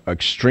 You're an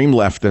extreme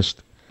leftist.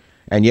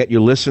 And yet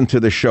you listen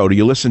to the show. Do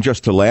you listen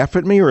just to laugh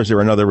at me, or is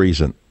there another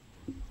reason?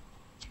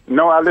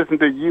 No, I listen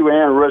to you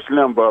and Rush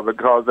Limbaugh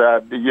because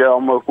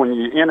almost when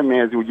you're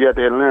enemies, you have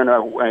to learn.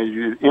 When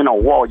you're in a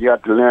war, you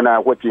have to learn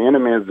out what your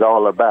enemy is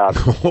all about.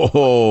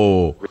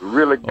 Oh,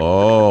 really?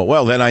 Oh,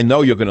 well, then I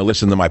know you're going to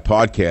listen to my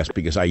podcast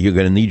because you're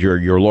going to need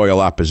your loyal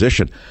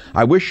opposition.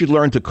 I wish you'd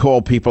learn to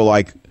call people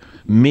like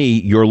me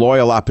your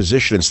loyal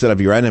opposition instead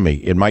of your enemy.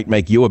 It might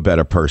make you a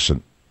better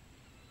person.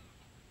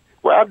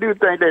 Well, I do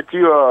think that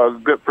you are a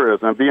good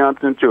person. I'll be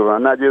honest with you.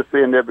 I'm not just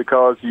saying that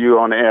because you're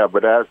on the air,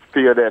 but I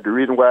feel that the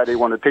reason why they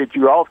want to take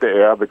you off the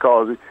air,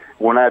 because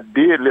when I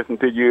did listen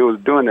to you, it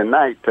was during the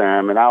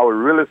nighttime, and I was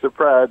really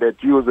surprised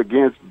that you was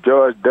against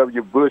George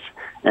W. Bush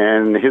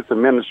and his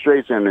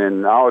administration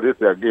and all this,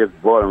 I guess,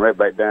 boiling right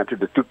back down to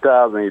the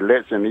 2000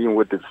 election, even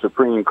with the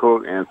Supreme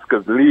Court and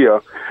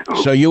Scalia.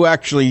 So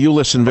you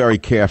listen very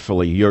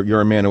carefully.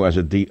 You're a man who has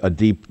a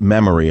deep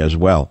memory as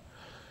well.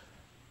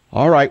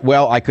 All right.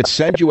 Well, I could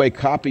send you a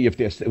copy of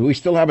this. We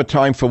still have a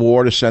time for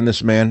war to send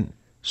this man.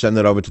 Send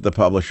it over to the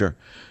publisher,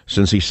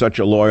 since he's such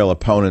a loyal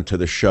opponent to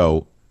the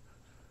show.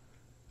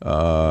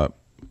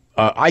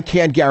 I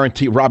can't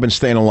guarantee, Robin,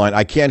 stay on the line.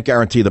 I can't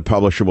guarantee the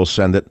publisher will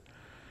send it,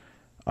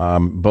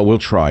 but we'll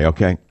try,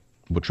 okay?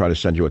 We'll try to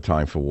send you a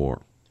time for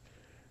war.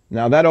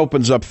 Now, that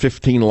opens up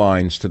 15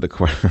 lines to the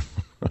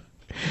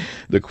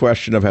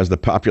question of, has the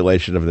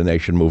population of the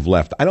nation moved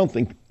left? I don't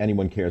think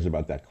anyone cares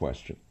about that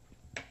question.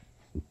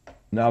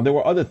 Now, there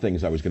were other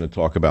things I was going to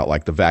talk about,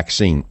 like the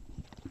vaccine,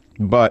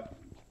 but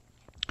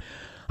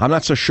I'm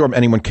not so sure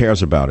anyone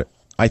cares about it.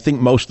 I think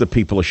most of the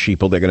people are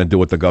sheeple. They're going to do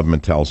what the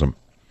government tells them.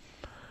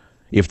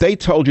 If they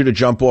told you to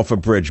jump off a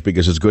bridge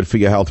because it's good for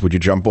your health, would you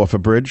jump off a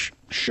bridge?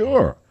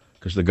 Sure,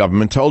 because the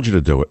government told you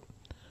to do it.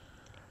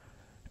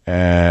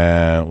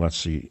 And let's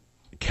see.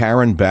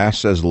 Karen Bass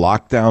says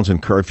lockdowns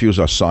and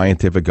curfews are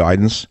scientific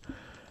guidance.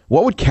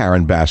 What would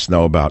Karen Bass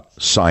know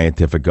about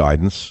scientific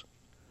guidance?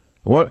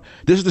 What?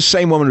 This is the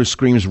same woman who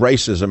screams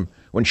racism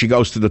when she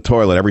goes to the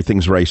toilet.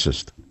 Everything's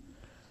racist.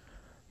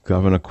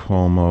 Governor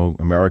Cuomo,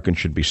 Americans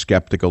should be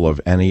skeptical of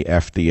any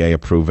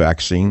FDA-approved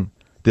vaccine.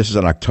 This is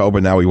in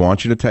October. Now we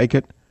want you to take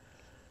it?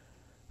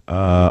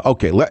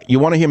 Okay, you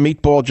want to hear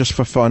Meatball just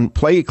for fun?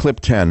 Play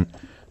clip 10.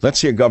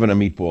 Let's hear Governor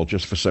Meatball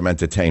just for some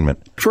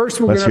entertainment. First,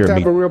 we're going to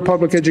have a real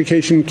public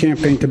education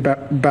campaign to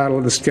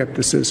battle the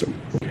skepticism.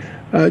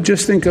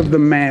 Just think of the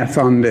math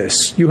on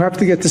this. You have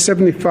to get to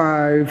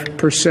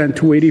 75%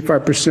 to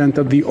 85%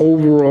 of the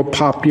overall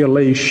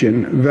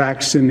population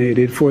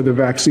vaccinated for the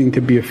vaccine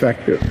to be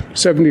effective.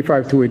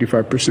 75 to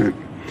 85%.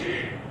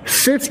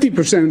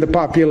 50% of the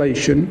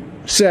population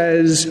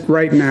says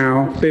right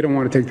now they don't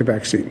want to take the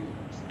vaccine.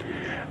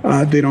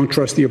 They don't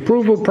trust the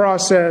approval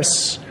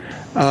process.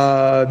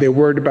 They're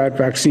worried about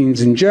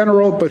vaccines in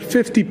general, but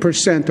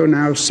 50% are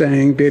now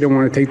saying they don't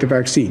want to take the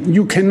vaccine.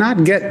 You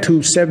cannot get to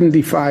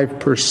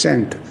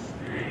 75%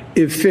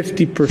 if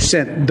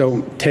 50%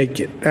 don't take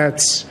it.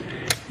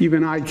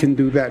 Even I can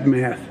do that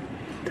math.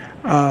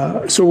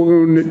 So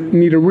we're going to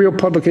need a real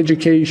public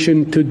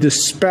education to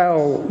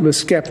dispel the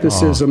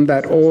skepticism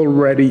that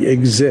already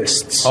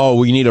exists. Oh,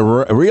 we need a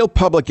real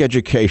public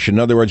education. In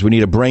other words, we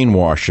need a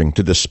brainwashing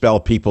to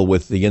dispel people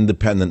with the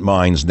independent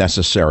minds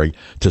necessary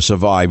to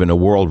survive in a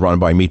world run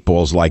by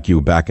meatballs like you.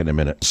 Back in a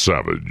minute.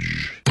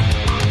 Savage.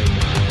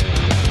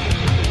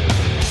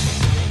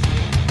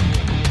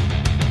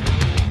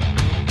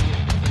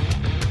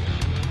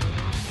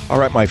 All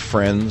right, my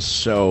friends.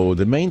 So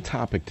the main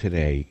topic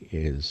today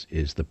is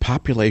the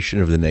population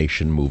of the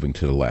nation moving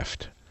to the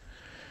left.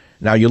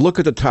 Now, you look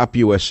at the top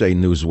USA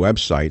News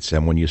websites,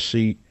 and when you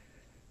see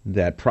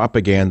that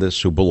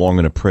propagandists who belong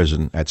in a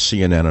prison at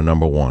CNN are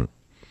number one,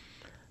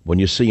 when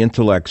you see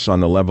intellects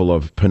on the level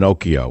of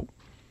Pinocchio,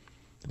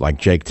 like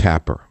Jake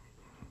Tapper,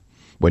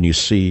 when you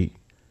see,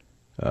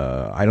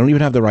 I don't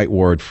even have the right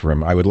word for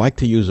him. I would like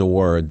to use a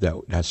word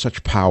that has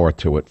such power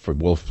to it for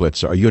Wolf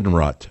Blitzer, or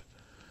Judenrat.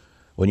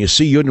 When you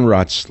see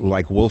Judenrats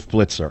like Wolf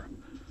Blitzer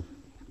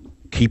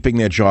keeping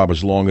their job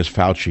as long as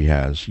Fauci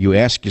has, you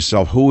ask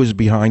yourself, who is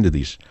behind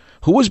these?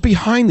 Who is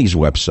behind these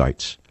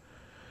websites?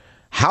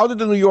 How did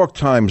the New York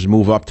Times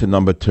move up to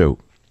number 2?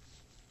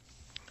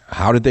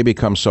 How did they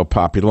become so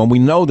popular? And we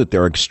know that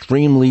they're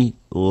extremely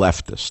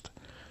leftist.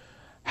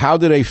 How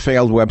did a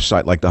failed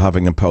website like the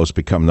Huffington Post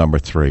become number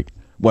 3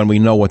 when we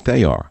know what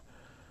they are?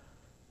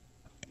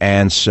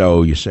 And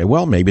so you say,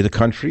 well, maybe the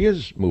country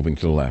is moving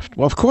to the left.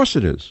 Well, of course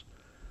it is.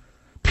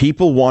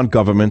 People want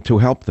government to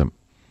help them.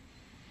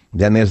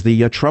 Then there's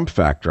the Trump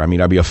factor. I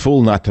mean, I'd be a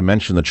fool not to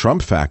mention the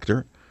Trump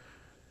factor.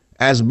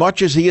 As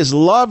much as he is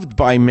loved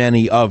by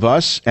many of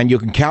us, and you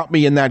can count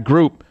me in that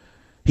group,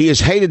 he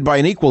is hated by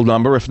an equal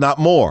number, if not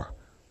more,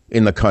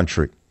 in the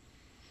country.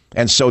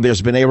 And so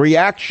there's been a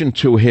reaction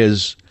to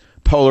his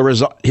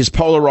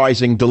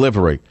polarizing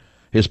delivery,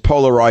 his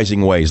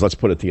polarizing ways. Let's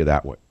put it to you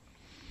that way.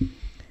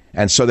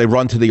 And so they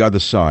run to the other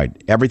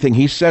side. Everything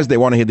he says, they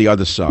want to hear the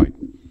other side.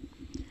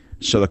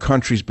 So the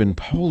country's been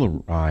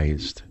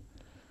polarized,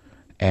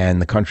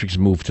 and the country's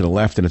moved to the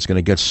left, and it's going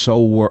to get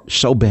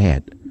so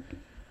bad.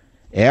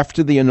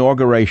 After the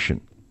inauguration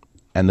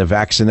and the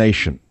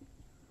vaccination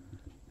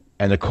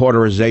and the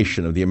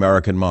cauterization of the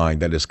American mind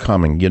that is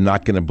coming, you're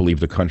not going to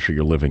believe the country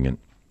you're living in.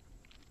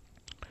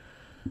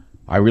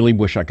 I really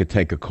wish I could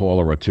take a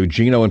caller or two.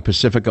 Gino in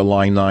Pacifica,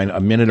 line 9, a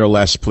minute or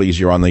less, please.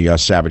 You're on the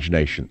Savage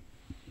Nation.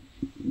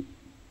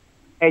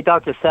 Hey,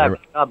 Dr.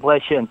 Savage, God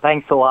bless you, and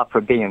thanks a lot for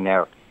being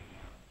there.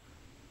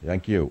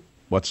 Thank you.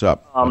 What's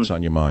up? What's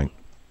on your mind?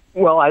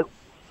 Well, I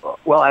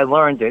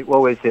learned it.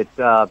 What was it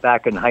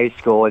back in high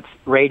school? It's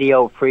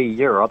Radio Free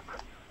Europe.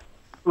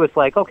 It was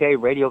like, okay,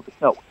 radio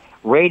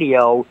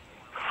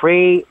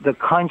free the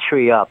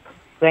country up.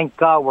 Thank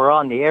God we're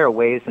on the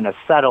airways and the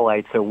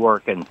satellites are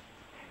working.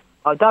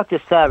 Dr.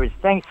 Savage,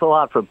 thanks a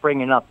lot for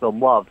bringing up the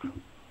love.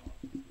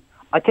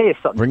 I'll tell you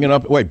something. Bringing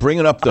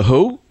up the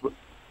who?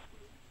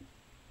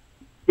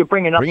 You're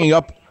bringing up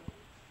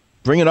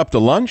the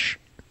lunch?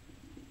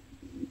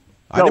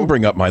 I didn't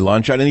bring up my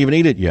lunch. I didn't even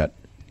eat it yet.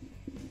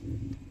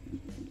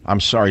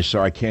 I'm sorry,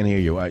 sir. I can't hear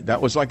you.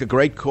 That was like a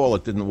great call.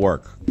 It didn't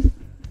work.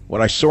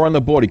 What I saw on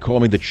the board, he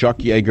called me the Chuck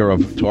Yeager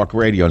of talk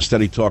radio. Instead,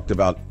 he talked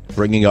about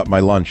bringing up my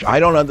lunch. I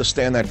don't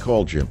understand that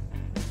call, Jim.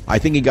 I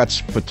think he got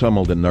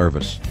fatumbled and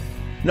nervous.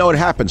 No, it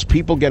happens.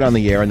 People get on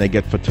the air and they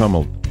get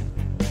fatumbled.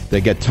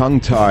 They get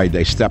tongue-tied.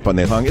 They step on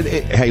their tongue.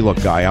 Hey,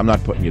 look, guy, I'm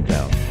not putting you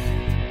down.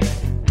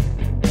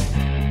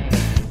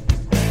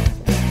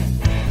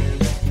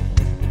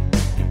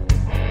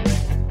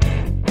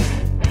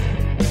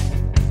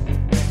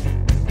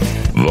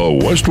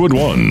 The Westwood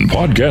One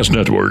Podcast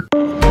Network.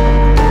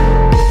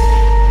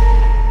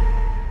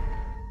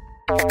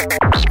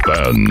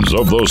 Fans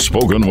of the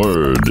spoken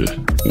word,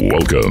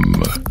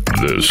 welcome.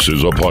 This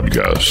is a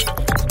podcast.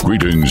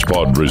 Greetings,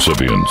 pod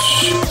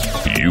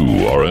recipients.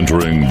 You are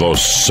entering the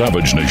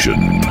Savage Nation.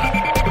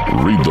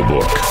 Read the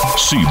book,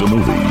 see the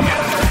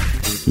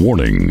movie.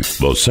 Warning,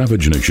 the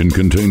Savage Nation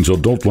contains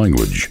adult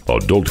language,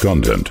 adult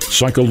content,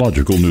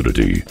 psychological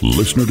nudity.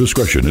 Listener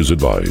discretion is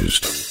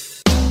advised.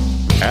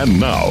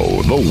 And now,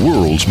 the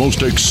world's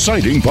most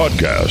exciting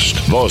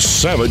podcast, The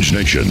Savage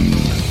Nation,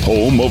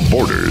 home of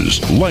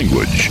borders,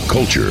 language,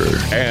 culture.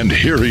 And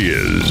here he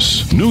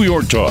is, New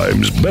York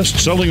Times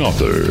best-selling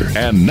author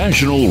and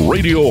National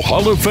Radio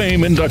Hall of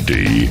Fame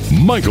inductee,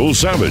 Michael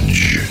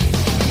Savage.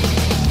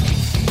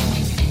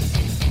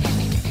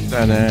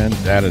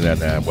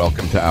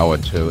 Welcome to Hour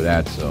 2,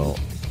 that's all.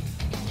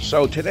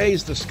 So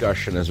today's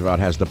discussion is about,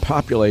 has the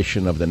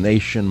population of the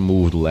nation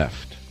moved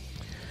left?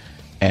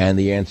 And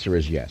the answer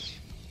is yes.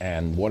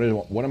 And what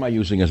am I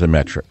using as a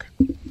metric?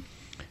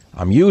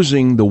 I'm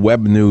using the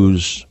web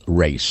news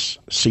race.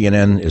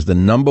 CNN is the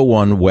number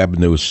one web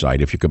news site,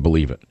 if you could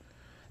believe it.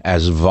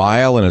 As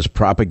vile and as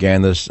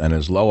propagandist and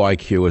as low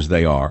IQ as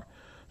they are,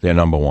 they're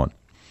number one.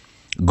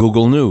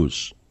 Google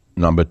News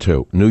number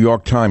 2. New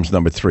York Times,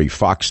 number 3.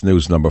 Fox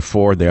News, number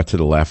 4. They're to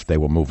the left. They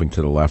were moving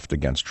to the left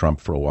against Trump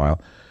for a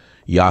while.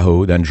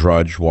 Yahoo, then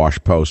Drudge,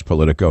 Washpost,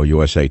 Politico,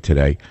 USA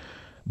Today,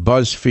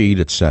 BuzzFeed,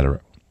 etc.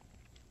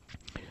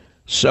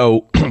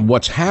 So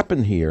what's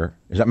happened here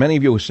is that many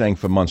of you were saying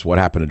for months, what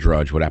happened to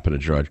Drudge? What happened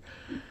to Drudge?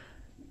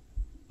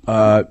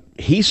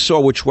 He saw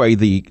which way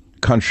the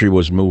country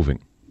was moving.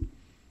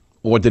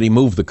 Or did he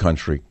move the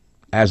country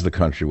as the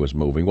country was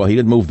moving? Well, he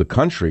didn't move the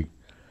country.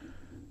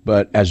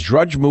 But as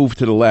Drudge moved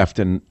to the left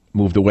and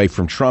moved away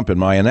from Trump, in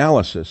my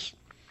analysis,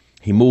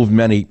 he moved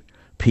many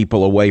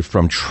people away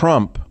from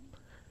Trump,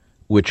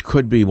 which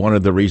could be one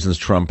of the reasons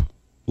Trump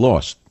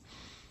lost.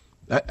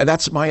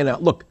 That's my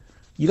analysis. Look,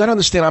 you got to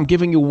understand, I'm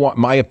giving you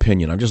my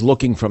opinion. I'm just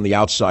looking from the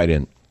outside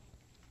in.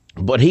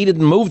 But he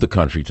didn't move the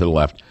country to the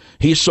left.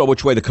 He saw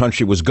which way the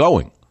country was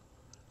going,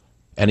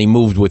 and he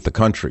moved with the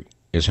country,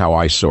 is how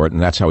I saw it,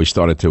 and that's how he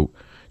started to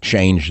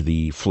change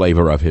the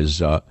flavor of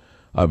his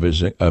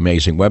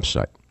amazing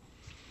website.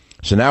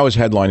 So now his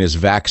headline is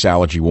Vax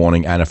Allergy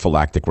Warning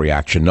Anaphylactic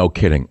Reaction. No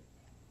kidding.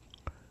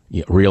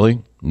 Yeah,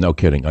 really? No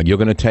kidding. You're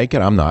going to take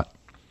it? I'm not.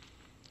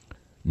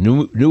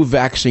 New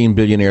vaccine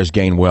billionaires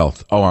gain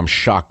wealth. Oh, I'm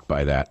shocked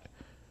by that.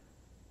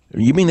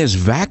 You mean there's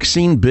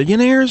vaccine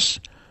billionaires?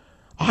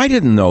 I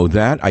didn't know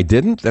that. I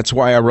didn't. That's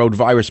why I wrote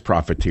Virus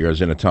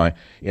Profiteers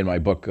in my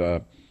book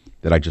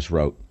that I just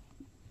wrote.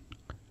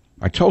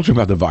 I told you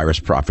about the virus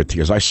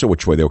profiteers. I saw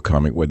which way they were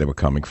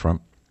coming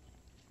from.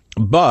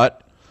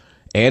 But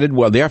added,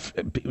 well,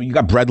 you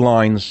got bread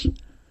lines,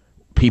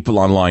 people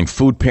online,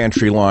 food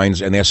pantry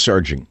lines, and they're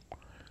surging.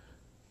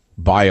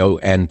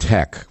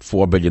 BioNTech,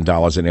 $4 billion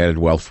in added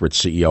wealth for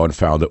its CEO and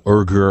founder,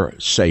 Uğur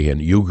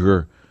Şahin.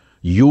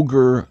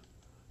 Uğur.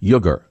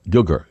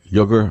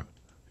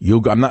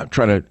 I'm not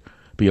trying to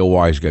be a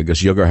wise guy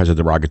because Uğur has a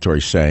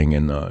derogatory saying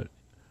in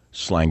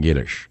slang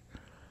Yiddish.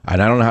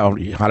 And I don't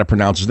know how to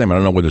pronounce his name. I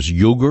don't know whether it's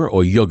Uğur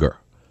or Uğur.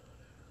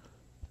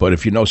 But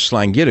if you know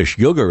slang Yiddish,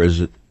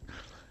 Uğur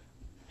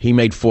he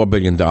made $4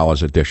 billion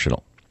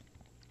additional.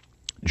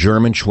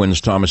 German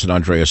twins Thomas and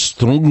Andreas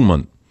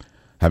Strungmann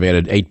have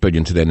added $8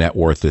 billion to their net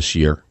worth this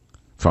year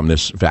from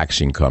this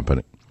vaccine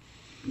company.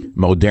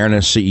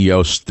 Moderna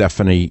CEO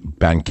Stephanie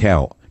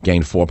Bankel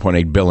gained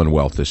 $4.8 billion in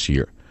wealth this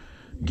year,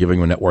 giving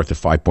them a net worth of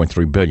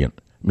 $5.3 billion.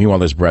 Meanwhile,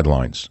 there's bread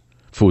lines,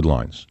 food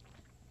lines.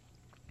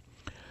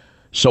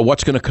 So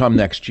what's going to come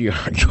next year?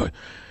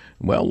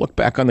 Well, look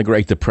back on the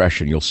Great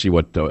Depression. You'll see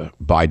what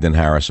Biden and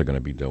Harris are going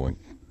to be doing.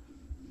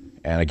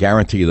 And I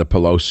guarantee you the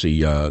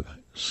Pelosi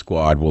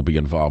squad will be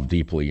involved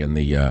deeply in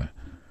the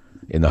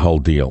whole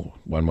deal,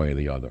 one way or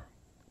the other.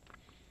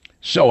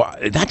 So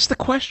that's the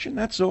question.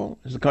 That's all.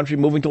 Is the country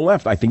moving to the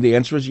left? I think the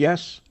answer is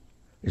yes.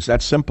 It's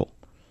that simple.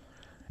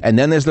 And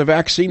then there's the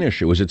vaccine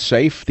issue. Is it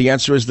safe? The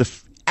answer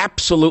is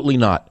absolutely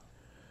not.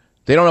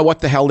 They don't know what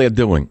the hell they're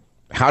doing.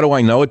 How do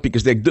I know it?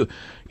 Because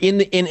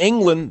in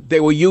England, they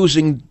were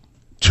using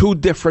 2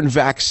 different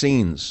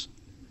vaccines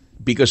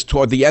because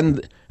at the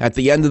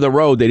end of the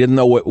road, they didn't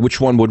know which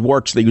one would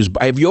work. So they used.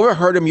 Have you ever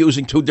heard them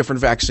using 2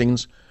 different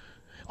vaccines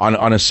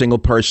on a single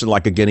person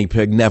like a guinea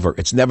pig? Never.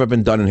 It's never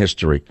been done in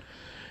history.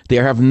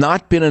 There have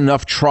not been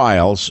enough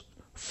trials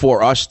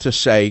for us to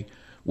say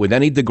with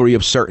any degree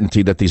of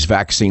certainty that these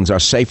vaccines are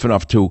safe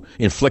enough to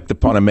inflict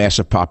upon a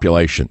massive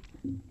population.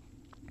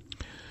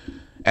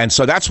 And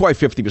so that's why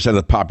 50% of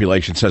the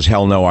population says,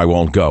 hell no, I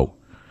won't go.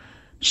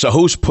 So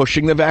who's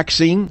pushing the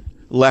vaccine?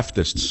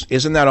 Leftists.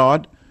 Isn't that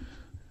odd?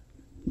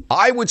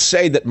 I would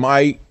say that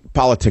my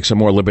politics are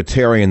more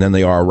libertarian than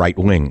they are right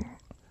wing.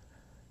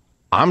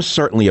 I'm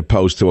certainly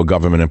opposed to a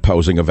government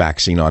imposing a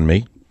vaccine on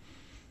me,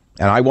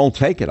 and I won't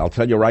take it. I'll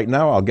tell you right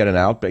now, I'll get it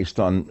out based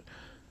on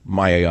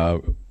my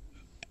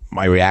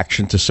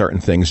reaction to certain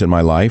things in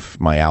my life,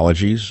 my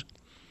allergies.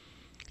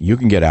 You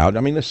can get out.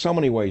 I mean, there's so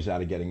many ways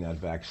out of getting that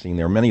vaccine.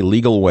 There are many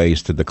legal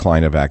ways to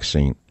decline a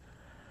vaccine.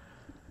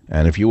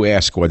 And if you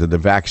ask whether the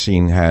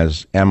vaccine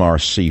has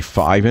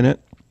MRC5 in it,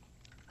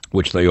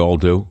 which they all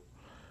do,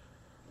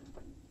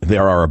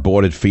 there are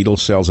aborted fetal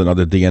cells and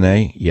other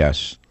DNA,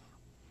 yes.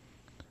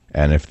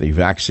 And if the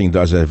vaccine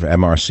does have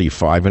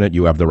MRC5 in it,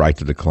 you have the right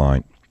to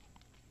decline.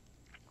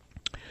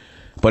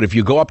 But if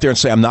you go up there and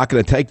say, I'm not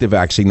going to take the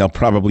vaccine, they'll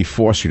probably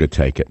force you to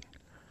take it.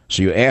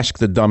 So you ask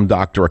the dumb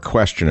doctor a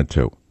question or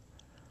two.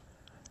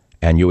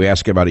 And you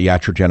ask about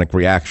iatrogenic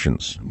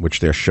reactions, which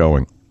they're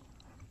showing.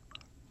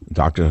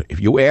 Doctor, if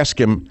you ask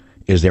him,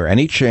 is there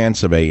any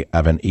chance of an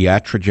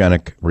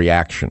iatrogenic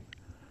reaction?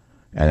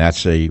 And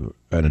that's an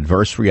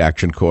adverse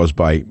reaction caused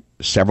by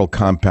several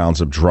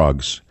compounds of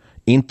drugs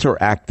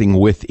interacting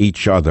with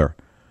each other.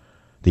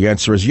 The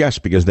answer is yes,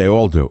 because they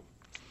all do.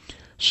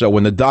 So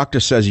when the doctor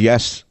says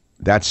yes,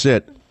 that's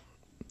it,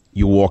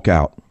 you walk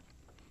out.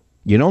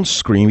 You don't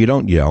scream, you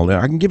don't yell.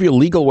 I can give you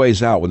legal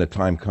ways out when the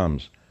time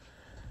comes,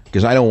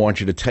 because I don't want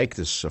you to take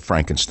this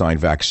Frankenstein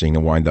vaccine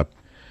and wind up.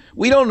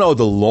 We don't know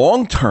the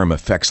long-term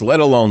effects, let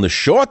alone the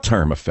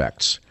short-term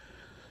effects.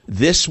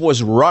 This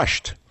was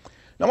rushed.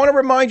 Now, I want to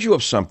remind you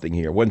of something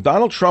here. When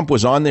Donald Trump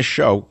was on this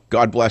show,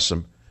 God bless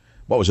him,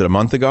 what was it, a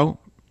month ago?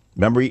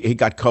 Remember he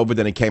got COVID,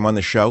 then he came on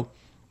the show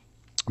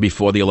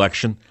before the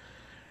election?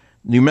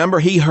 You remember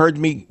he heard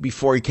me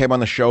before he came on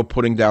the show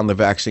putting down the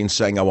vaccine,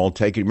 saying I won't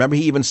take it? Remember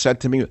he even said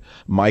to me,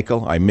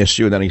 Michael, I miss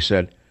you. And then he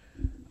said,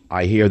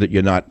 I hear that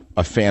you're not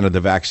a fan of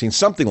the vaccine.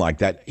 Something like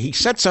that. He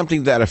said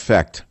something to that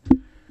effect.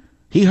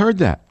 He heard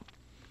that.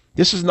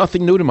 This is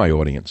nothing new to my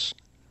audience.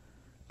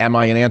 Am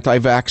I an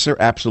anti-vaxxer?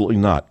 Absolutely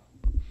not.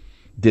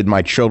 Did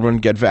my children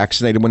get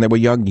vaccinated when they were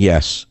young?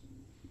 Yes.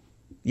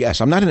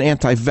 Yes, I'm not an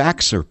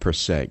anti-vaxxer per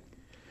se.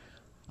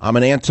 I'm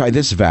an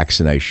anti-this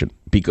vaccination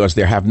because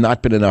there have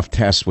not been enough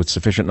tests with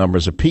sufficient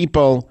numbers of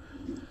people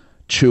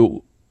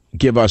to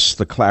give us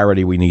the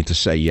clarity we need to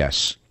say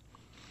yes.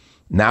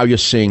 Now you're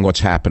seeing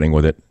what's happening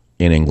with it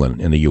in England,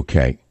 in the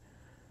UK.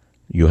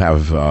 You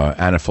have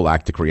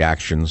anaphylactic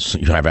reactions.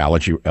 You have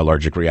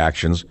allergic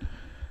reactions.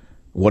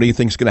 What do you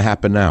think is going to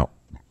happen now?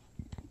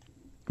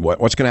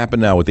 What's going to happen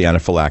now with the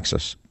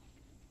anaphylaxis?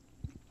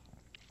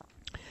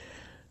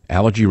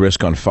 Allergy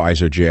risk on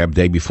Pfizer jab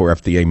day before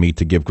FDA meet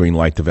to give green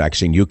light to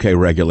vaccine. UK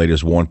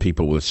regulators warn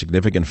people with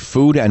significant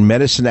food and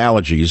medicine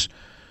allergies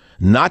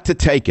not to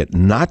take it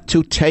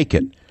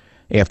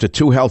after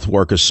 2 health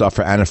workers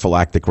suffer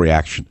anaphylactic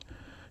reaction.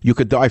 You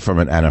could die from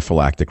an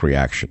anaphylactic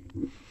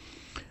reaction.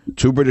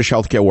 2 British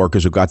healthcare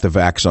workers who got the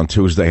vax on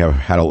Tuesday have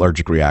had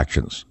allergic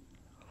reactions.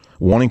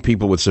 Warning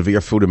people with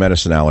severe food and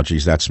medicine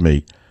allergies, that's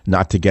me,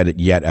 not to get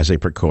it yet as a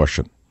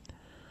precaution.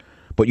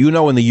 But you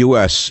know in the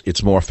U.S.,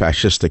 it's more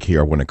fascistic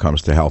here when it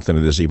comes to health than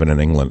it is even in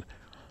England.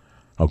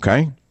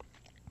 Okay?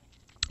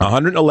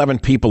 111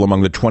 people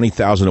among the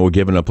 20,000 who were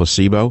given a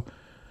placebo.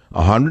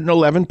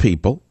 111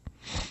 people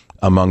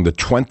among the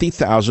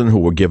 20,000 who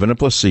were given a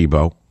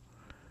placebo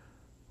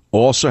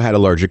also had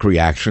allergic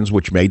reactions,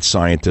 which made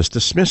scientists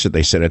dismiss it.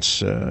 They said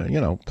it's,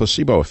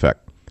 placebo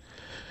effect.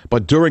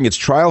 But during its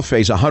trial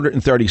phase,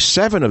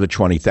 137 of the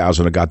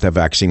 20,000 who got that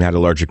vaccine had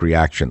allergic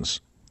reactions.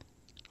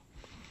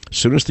 As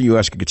soon as the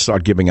U.S. could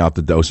start giving out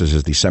the doses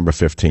is December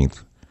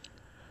 15th.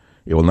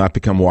 It will not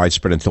become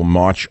widespread until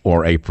March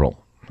or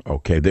April.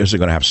 Okay, they're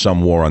going to have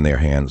some war on their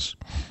hands.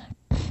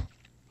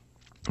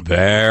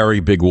 Very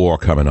big war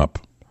coming up.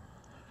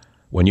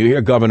 When you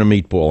hear Governor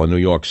Meatball in New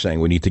York saying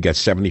we need to get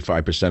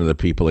 75% of the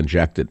people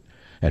injected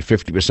and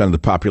 50% of the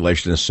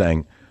population is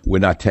saying we're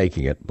not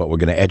taking it, but we're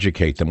going to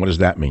educate them, what does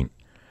that mean?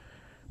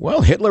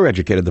 Well, Hitler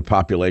educated the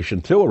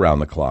population, too, around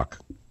the clock.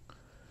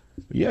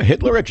 Yeah,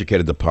 Hitler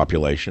educated the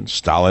population.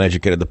 Stalin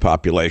educated the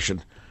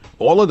population.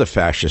 All of the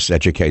fascists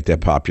educate their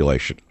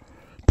population.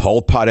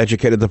 Pol Pot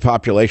educated the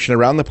population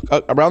around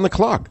the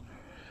clock.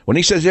 When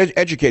he says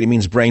educate, he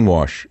means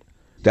brainwash.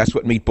 That's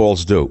what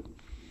meatballs do.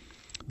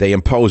 They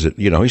impose it.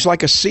 He's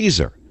like a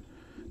Caesar.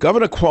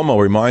 Governor Cuomo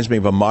reminds me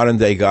of a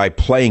modern-day guy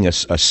playing a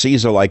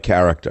Caesar-like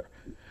character,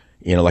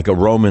 like a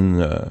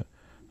Roman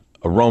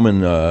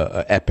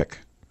epic.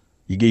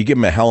 You give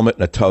him a helmet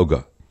and a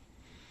toga.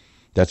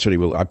 That's what he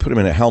will. I put him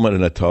in a helmet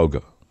and a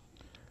toga.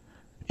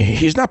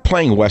 He's not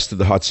playing west of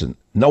the Hudson.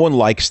 No one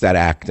likes that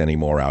act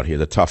anymore out here,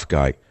 the tough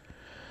guy.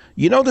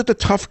 You know that the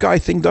tough guy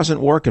thing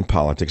doesn't work in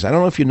politics. I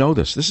don't know if you know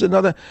this. This is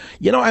another,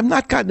 I've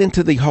not gotten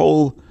into the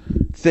whole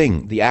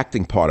thing, the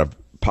acting part of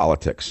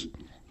politics.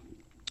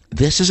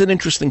 This is an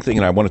interesting thing,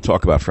 and I want to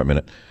talk about for a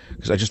minute,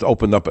 because I just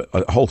opened up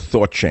a whole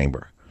thought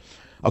chamber.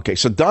 Okay,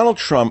 so Donald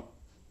Trump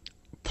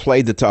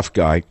played the tough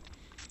guy,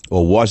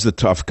 or was the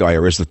tough guy,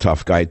 or is the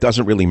tough guy. It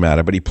doesn't really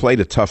matter, but he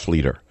played a tough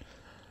leader.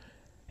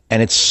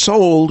 And it's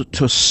sold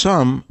to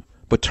some,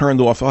 but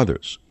turned off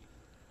others.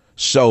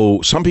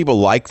 So some people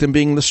liked him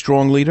being the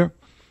strong leader.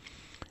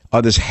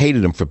 Others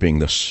hated him for being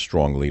the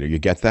strong leader. You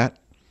get that?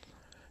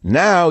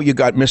 Now you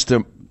got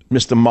Mr.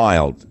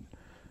 Mild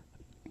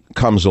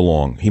comes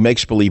along. He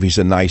makes believe he's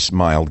a nice,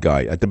 mild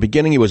guy. At the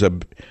beginning, he was a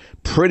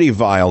pretty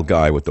vile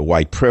guy with the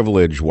white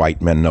privilege,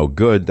 white men no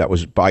good. That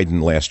was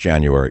Biden last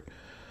January.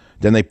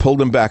 Then they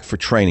pulled him back for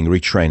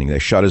retraining. They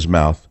shut his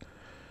mouth.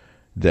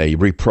 They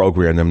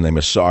reprogrammed him. They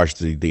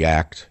massaged the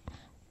act.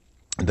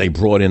 They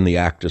brought in the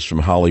actors from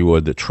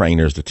Hollywood, the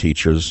trainers, the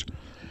teachers.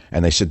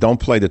 And they said,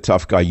 don't play the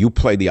tough guy. You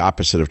play the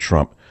opposite of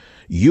Trump.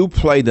 You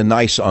play the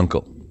nice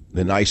uncle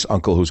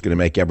who's going to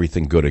make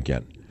everything good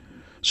again.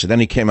 So then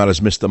he came out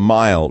as Mr.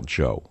 Mild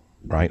Joe,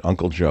 right?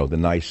 Uncle Joe, the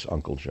nice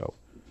Uncle Joe.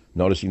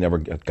 Notice he never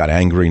got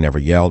angry, never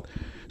yelled.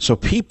 So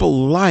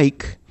people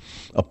like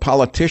a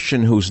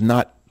politician who's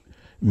not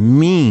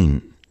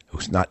mean,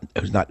 who's not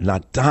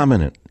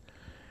dominant.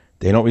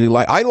 They don't really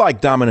like. I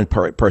like dominant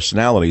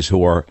personalities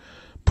who are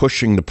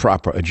pushing the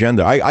proper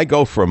agenda. I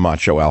go for a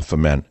macho alpha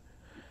men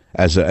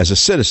as a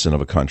citizen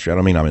of a country. I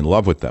don't mean I'm in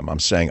love with them. I'm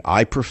saying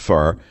I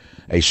prefer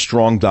a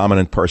strong,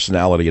 dominant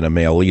personality in a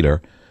male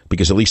leader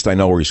because at least I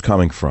know where he's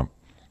coming from.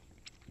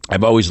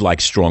 I've always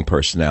liked strong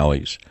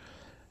personalities,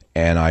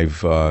 and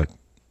I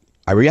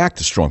react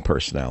to strong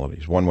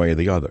personalities one way or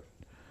the other.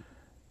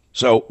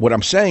 So what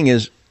I'm saying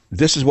is,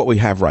 this is what we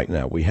have right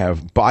now. We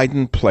have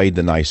Biden played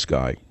the nice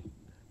guy,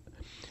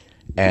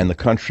 and the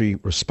country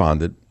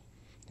responded,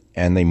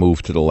 and they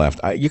moved to the left.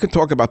 You can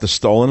talk about the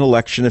stolen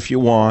election if you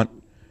want,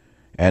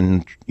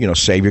 and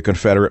save your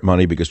Confederate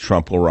money because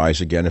Trump will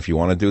rise again. If you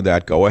want to do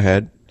that, go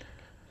ahead.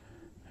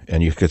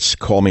 And you could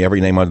call me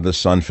every name under the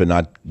sun for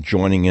not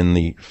joining in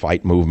the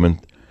fight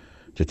movement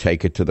to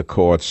take it to the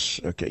courts.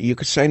 Okay, you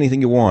could say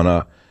anything you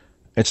want.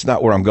 It's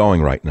not where I'm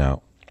going right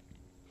now.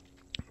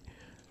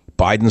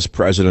 Biden's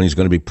president. He's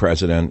going to be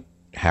president.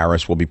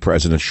 Harris will be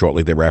president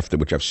shortly thereafter,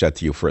 which I've said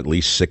to you for at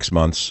least 6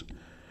 months.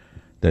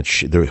 That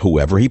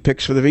whoever he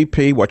picks for the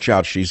VP, watch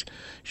out.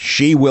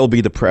 She will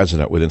be the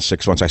president within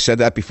 6 months. I said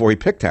that before he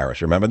picked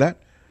Harris. Remember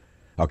that?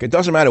 Okay, it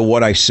doesn't matter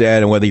what I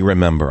said and whether you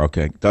remember.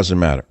 Okay, it doesn't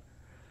matter.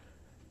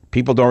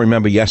 People don't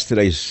remember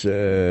yesterday's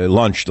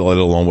lunch, let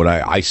alone what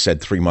I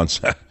said 3 months.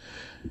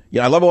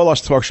 I love all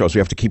those talk shows. We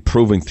have to keep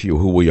proving to you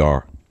who we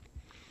are.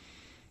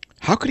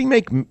 How could he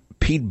make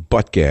Pete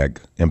Buttigieg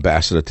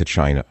ambassador to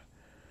China?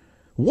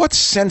 What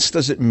sense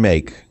does it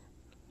make,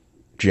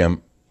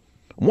 Jim?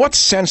 What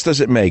sense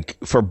does it make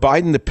for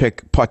Biden to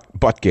pick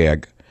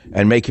Buttigieg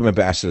and make him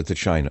ambassador to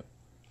China?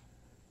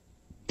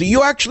 Do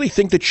you actually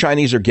think the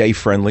Chinese are gay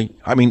friendly?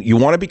 I mean, you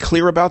want to be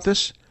clear about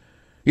this?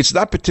 It's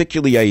not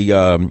particularly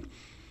a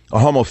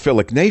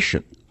homophilic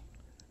nation.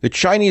 The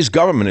Chinese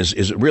government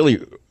is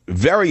really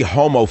very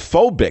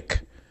homophobic.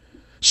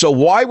 So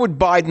why would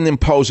Biden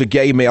impose a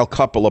gay male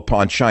couple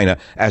upon China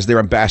as their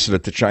ambassador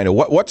to China?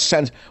 What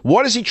sense?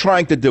 What is he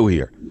trying to do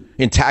here?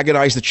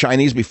 Antagonize the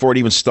Chinese before it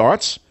even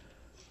starts?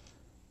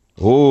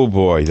 Oh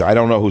boy, I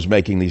don't know who's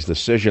making these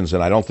decisions,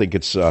 and I don't think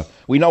it's.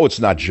 We know it's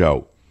not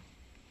Joe.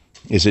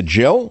 Is it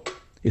Jill?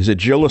 Is it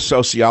Jill, a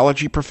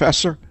sociology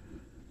professor?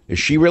 Is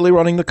she really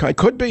running the country?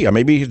 Could be. Or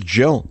maybe it's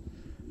Jill.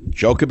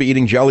 Joe could be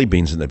eating jelly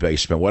beans in the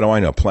basement. What do I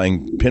know?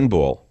 Playing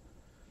pinball.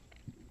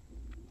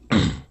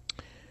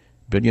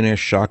 Billionaire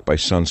shocked by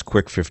son's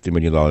quick $50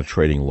 million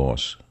trading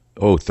loss.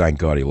 Oh, thank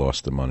God he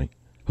lost the money.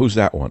 Who's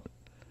that one?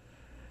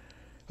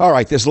 All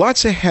right, there's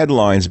lots of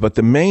headlines, but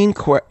the main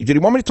question... Did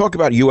you want me to talk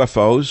about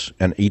UFOs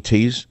and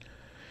ETs?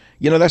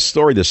 You know, that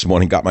story this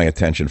morning got my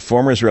attention.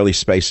 Former Israeli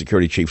space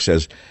security chief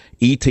says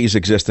ETs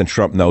exist and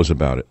Trump knows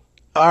about it.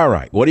 All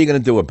right, what are you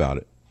going to do about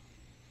it?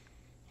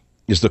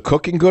 Is the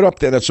cooking good up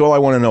there? That's all I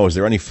want to know. Is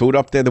there any food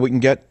up there that we can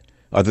get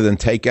other than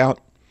takeout?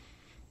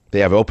 They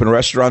have open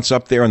restaurants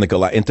up there in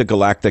the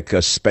intergalactic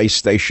space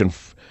station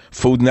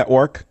food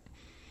network.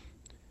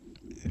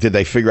 Did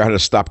they figure out how to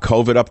stop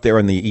COVID up there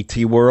in the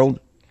ET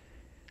world?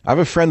 I have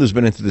a friend who's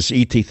been into this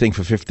ET thing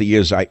for 50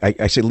 years.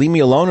 I say, leave me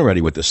alone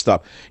already with this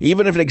stuff.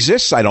 Even if it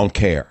exists, I don't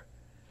care.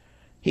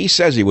 He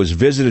says he was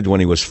visited when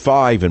he was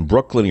 5 in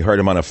Brooklyn. He heard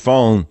him on a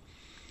phone.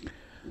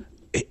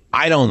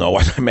 I don't know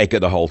what to make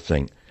of the whole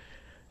thing.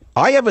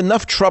 I have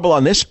enough trouble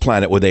on this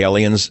planet with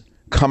aliens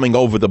coming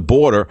over the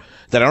border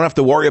that I don't have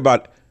to worry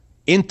about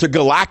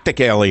intergalactic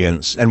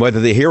aliens and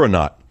whether they're here or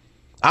not.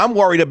 I'm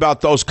worried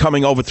about those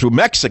coming over through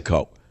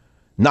Mexico,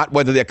 not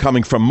whether they're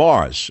coming from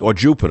Mars or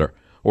Jupiter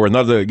or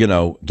another,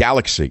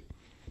 galaxy.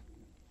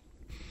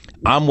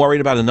 I'm worried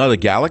about another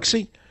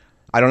galaxy.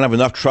 I don't have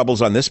enough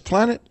troubles on this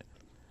planet.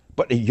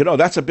 But,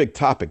 that's a big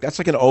topic. That's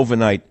like an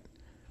overnight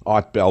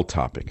Art Bell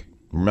topic.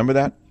 Remember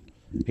that?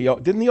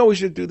 Didn't he always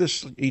do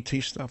this ET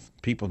stuff?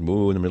 People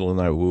woo in the middle of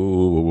the night,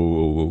 woo, woo, woo,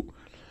 woo, woo.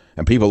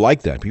 And people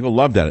like that. People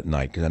love that at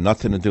night because they have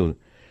nothing to do.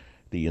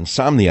 The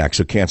insomniacs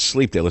who can't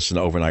sleep, they listen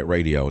to overnight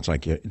radio. It's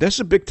like, this is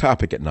a big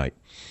topic at night.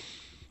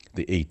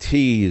 The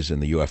ETs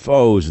and the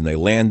UFOs, and they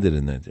landed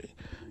in the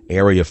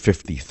Area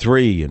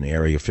 53 and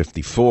Area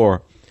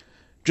 54.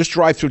 Just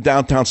drive through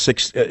downtown San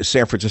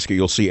Francisco,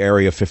 you'll see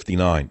Area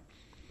 59.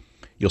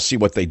 You'll see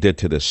what they did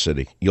to this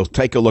city. You'll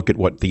take a look at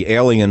what the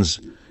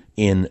aliens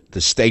in the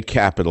state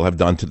capital have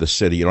done to the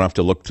city. You don't have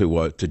to look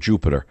to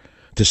Jupiter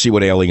to see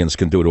what aliens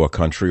can do to a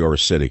country or a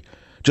city.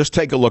 Just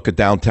take a look at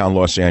downtown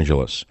Los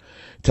Angeles.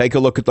 Take a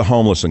look at the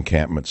homeless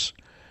encampments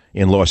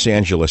in Los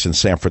Angeles and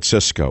San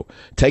Francisco.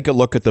 Take a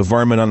look at the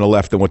vermin on the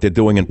left and what they're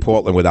doing in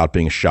Portland without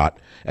being shot.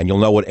 And you'll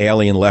know what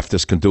alien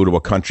leftists can do to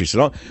a country.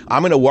 So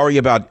I'm going to worry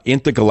about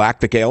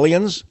intergalactic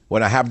aliens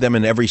when I have them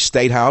in every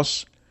state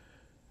house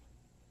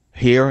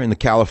here in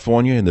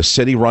California, in the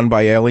city run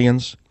by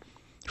aliens,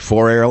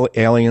 for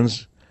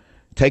aliens.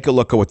 Take a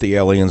look at what the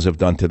aliens have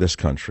done to this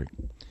country.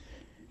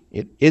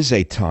 It is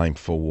a time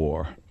for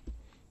war.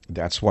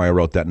 That's why I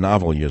wrote that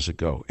novel years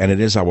ago. And it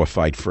is our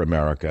fight for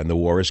America, and the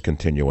war is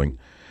continuing.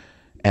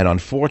 And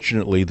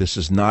unfortunately, this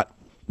is not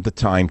the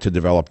time to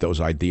develop those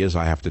ideas.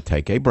 I have to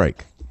take a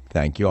break.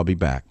 Thank you. I'll be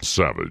back.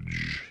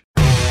 Savage.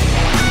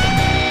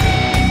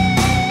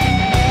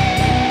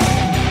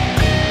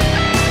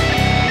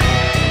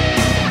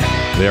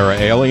 There are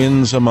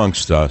aliens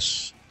amongst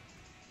us.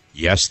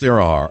 Yes, there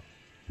are.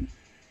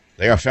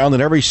 They are found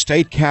in every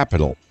state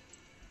capital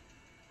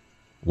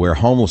where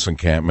homeless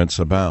encampments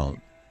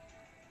abound.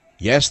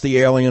 Yes, the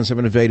aliens have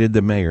invaded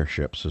the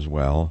mayorships as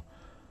well.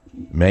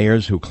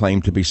 Mayors who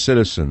claim to be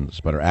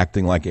citizens but are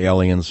acting like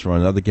aliens from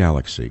another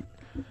galaxy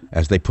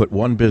as they put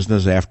one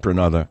business after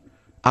another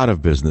out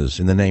of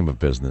business in the name of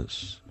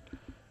business.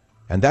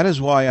 And that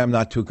is why I'm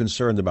not too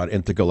concerned about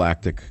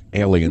intergalactic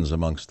aliens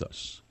amongst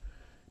us,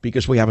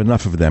 because we have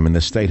enough of them in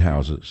the state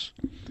houses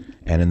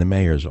and in the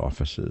mayor's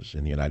offices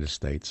in the United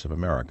States of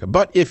America.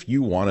 But if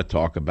you want to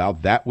talk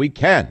about that, we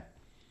can.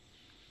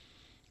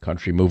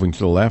 Country moving to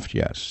the left,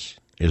 yes.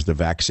 Is the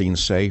vaccine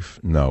safe?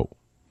 No.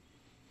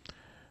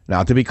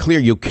 Now, to be clear,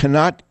 you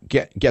cannot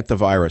get the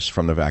virus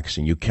from the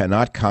vaccine. You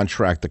cannot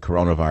contract the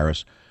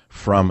coronavirus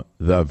from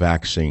the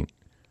vaccine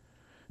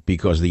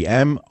because the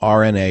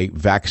mRNA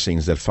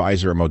vaccines that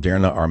Pfizer and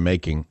Moderna are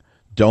making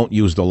don't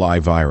use the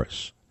live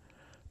virus.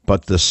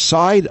 But the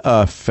side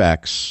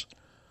effects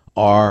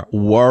are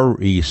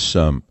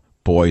worrisome,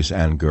 boys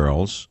and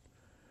girls.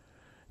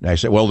 Now, I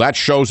say, well, that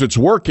shows it's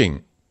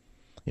working.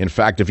 In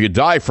fact, if you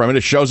die from it,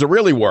 it shows it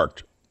really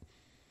worked.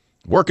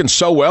 Working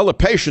so well, the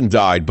patient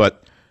died,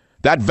 but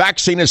that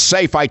vaccine is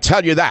safe, I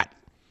tell you that.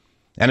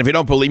 And if you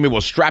don't believe me,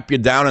 we'll strap you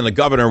down and the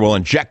governor will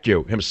inject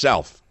you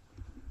himself.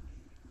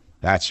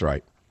 That's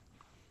right.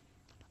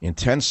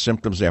 Intense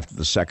symptoms after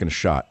the second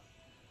shot.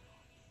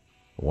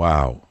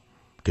 Wow.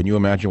 Can you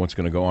imagine what's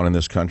going to go on in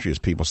this country as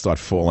people start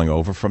falling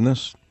over from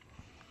this?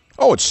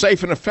 Oh, it's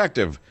safe and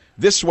effective.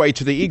 This way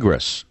to the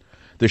egress.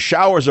 The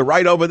showers are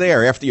right over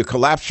there. After you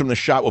collapse from the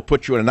shot, we'll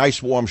put you in a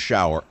nice warm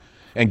shower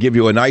and give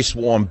you a nice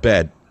warm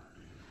bed.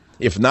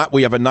 If not,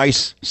 we have a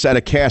nice set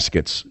of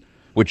caskets,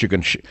 which you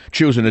can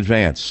choose in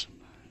advance.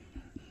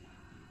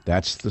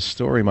 That's the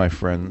story, my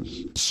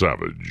friends.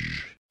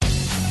 Savage.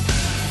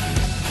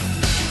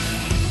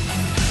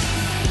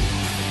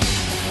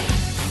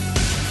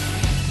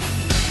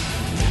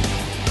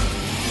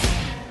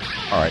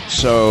 All right,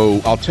 so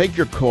I'll take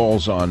your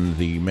calls on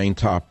the main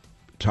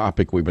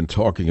topic we've been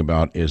talking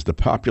about is the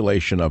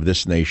population of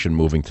this nation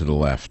moving to the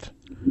left.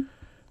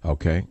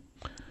 Okay?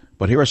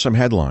 But here are some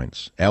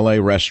headlines. L.A.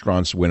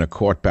 restaurants win a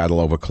court battle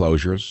over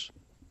closures.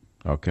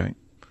 Okay?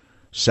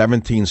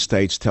 17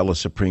 states tell the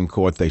Supreme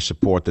Court they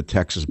support the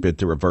Texas bid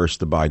to reverse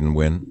the Biden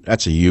win.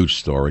 That's a huge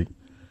story.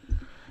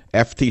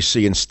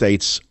 FTC and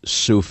states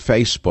sue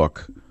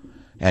Facebook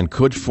and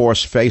could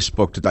force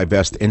Facebook to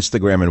divest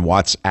Instagram and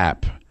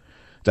WhatsApp.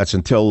 That's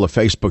until the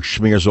Facebook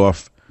smears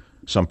off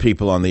some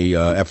people on the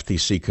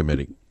FTC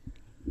committee.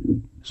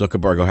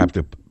 Zuckerberg will have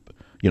to,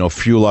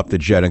 fuel up the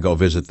jet and go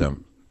visit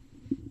them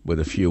with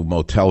a few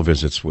motel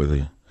visits with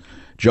you.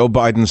 Joe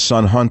Biden's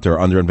son Hunter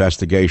under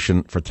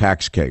investigation for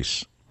tax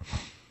case.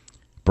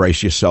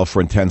 Brace yourself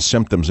for intense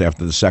symptoms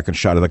after the second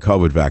shot of the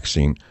COVID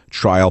vaccine.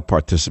 Trial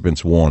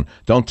participants warn.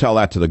 Don't tell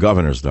that to the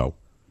governors, though.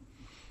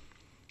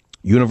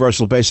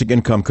 Universal basic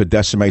income could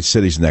decimate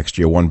cities next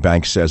year, one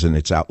bank says in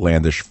its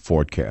outlandish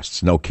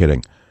forecasts. No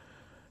kidding.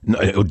 No,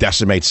 it would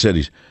decimate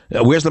cities.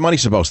 Where's the money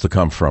supposed to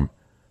come from?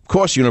 Of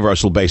course,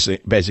 universal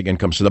basic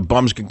income, so the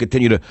bums can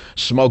continue to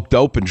smoke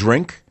dope and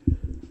drink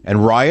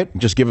and riot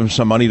and just give them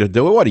some money to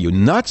do it. What are you,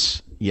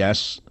 nuts?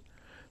 Yes.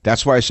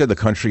 That's why I said the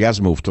country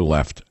has moved to the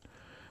left.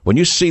 When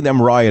you see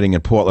them rioting in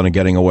Portland and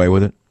getting away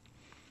with it,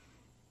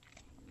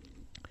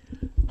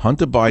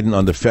 Hunter Biden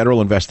under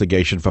federal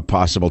investigation for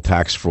possible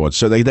tax fraud.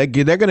 So they're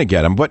going to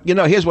get him. But,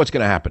 here's what's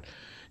going to happen.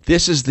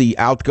 This is the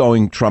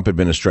outgoing Trump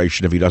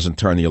administration, if he doesn't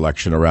turn the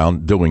election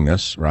around, doing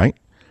this, right?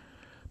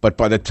 But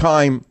by the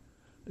time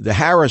the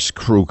Harris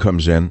crew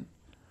comes in,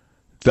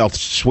 they'll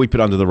sweep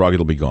it under the rug.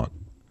 It'll be gone.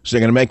 So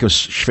they're going to make him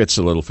schwitz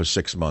a little for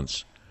 6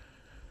 months.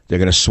 They're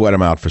going to sweat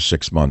him out for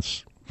 6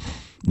 months.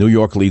 New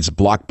York leads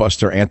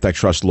blockbuster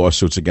antitrust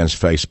lawsuits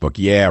against Facebook.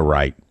 Yeah,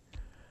 right.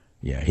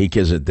 Yeah, he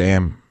gives a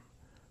damn.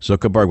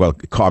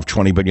 Zuckerberg, carved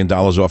 $20 billion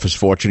off his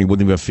fortune. He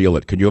wouldn't even feel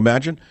it. Could you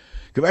imagine?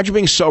 Could you imagine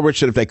being so rich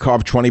that if they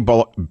carved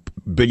 $20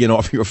 billion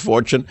off your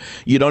fortune,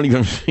 you don't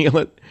even feel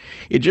it?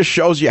 It just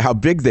shows you how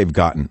big they've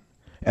gotten.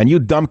 And you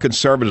dumb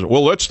conservatives,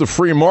 well, it's the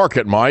free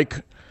market,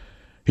 Mike.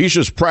 He's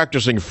just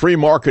practicing free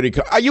market.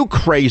 Are you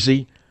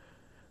crazy?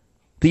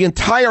 The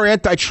entire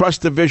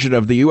antitrust division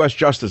of the U.S.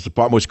 Justice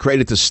Department was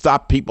created to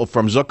stop people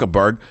from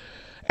Zuckerberg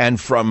and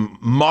from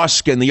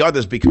Musk and the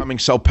others becoming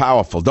so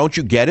powerful. Don't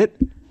you get it?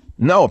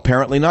 No,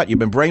 apparently not. You've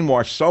been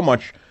brainwashed so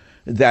much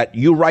that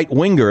you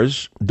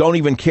right-wingers don't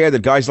even care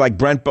that guys like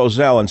Brent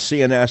Bozell and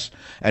CNS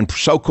and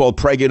so-called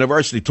Prague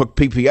University took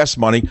PPS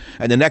money,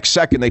 and the next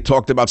second they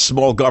talked about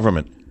small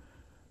government.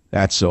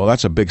 That's all.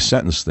 That's a big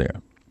sentence there.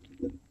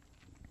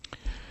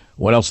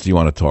 What else do you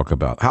want to talk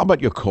about? How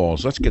about your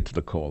calls? Let's get to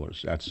the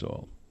callers. That's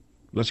all.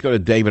 Let's go to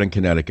David in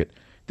Connecticut.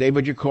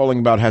 David, you're calling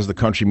about has the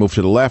country moved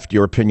to the left?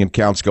 Your opinion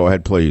counts. Go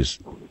ahead, please.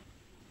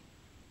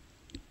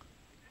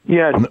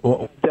 Yeah,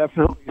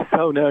 definitely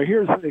so. Now,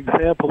 here's an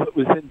example that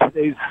was in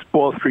today's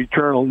Wall Street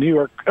Journal, New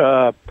York,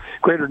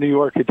 Greater New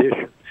York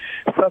edition.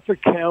 Suffolk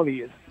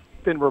County has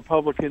been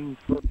Republican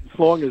for as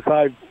long as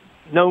I've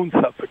known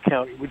Suffolk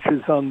County, which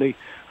is on the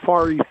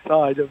far east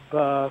side of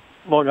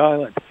Long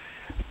Island.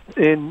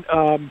 In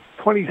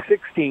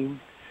 2016,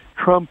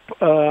 Trump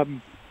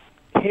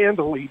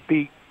handily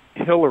beat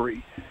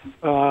Hillary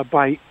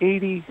by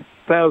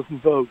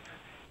 80,000 votes.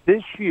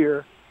 This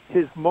year,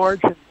 his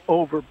margin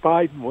over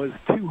Biden was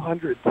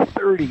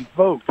 230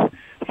 votes.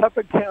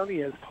 Suffolk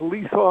County has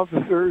police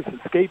officers,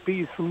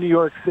 escapees from New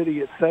York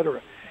City,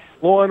 etc.,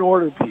 law and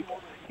order people.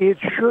 It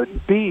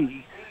should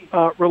be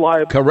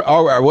reliable.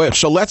 All right,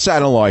 so let's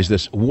analyze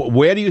this.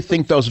 Where do you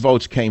think those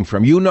votes came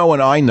from? You know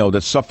and I know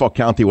that Suffolk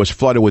County was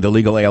flooded with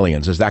illegal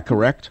aliens. Is that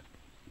correct?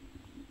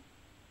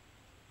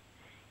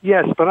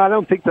 Yes, but I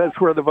don't think that's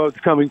where the vote's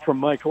coming from,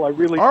 Michael. I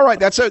really. All right,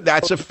 that's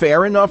a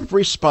fair enough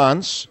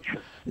response.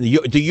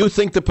 Do you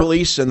think the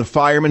police and the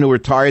firemen who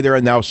retired there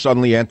are now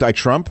suddenly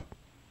anti-Trump?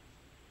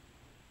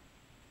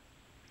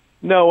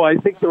 No, I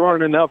think there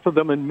aren't enough of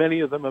them, and many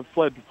of them have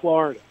fled to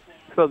Florida.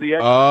 So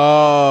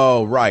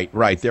Oh,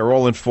 right. They're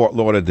all in Fort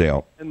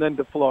Lauderdale. And then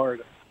to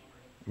Florida.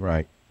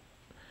 Right.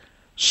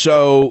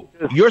 So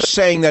you're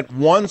saying that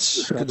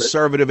once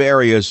conservative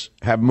areas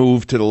have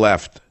moved to the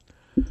left,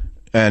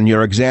 and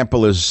your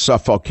example is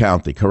Suffolk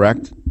County,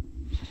 correct?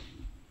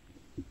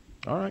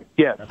 All right.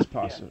 Yes. That's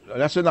possible.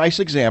 That's a nice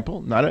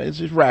example.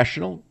 It's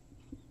rational.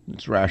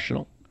 It's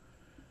rational.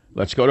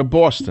 Let's go to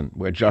Boston,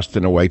 where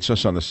Justin awaits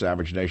us on the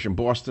Savage Nation.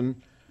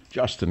 Boston,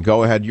 Justin,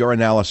 go ahead. Your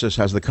analysis.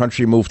 Has the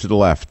country moved to the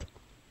left?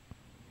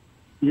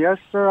 Yes,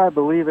 sir, I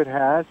believe it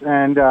has.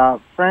 And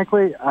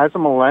frankly, as a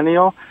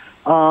millennial,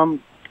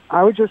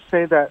 I would just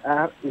say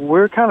that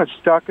we're kind of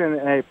stuck in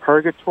a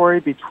purgatory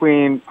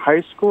between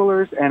high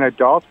schoolers and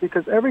adults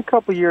because every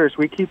couple of years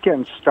we keep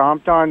getting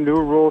stomped on, new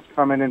rules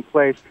coming in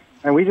place,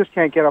 and we just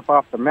can't get up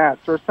off the mat.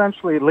 So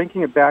essentially,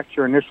 linking it back to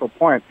your initial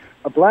point,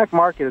 a black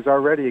market has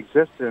already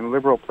existed in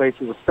liberal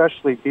places,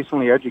 especially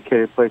decently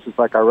educated places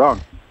like our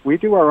own. We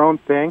do our own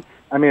thing.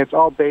 I mean, it's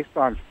all based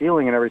on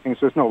feeling and everything, so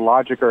there's no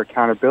logic or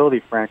accountability,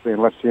 frankly,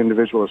 unless the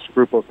individual has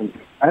scruples and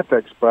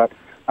ethics. But,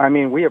 I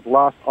mean, we have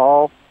lost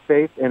all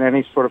faith in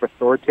any sort of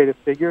authoritative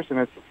figures,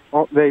 and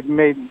they've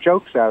made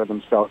jokes out of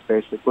themselves,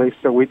 basically,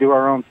 so we do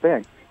our own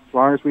thing. As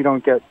long as we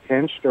don't get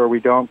pinched or we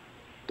don't...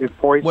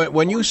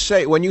 When you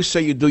say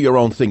you do your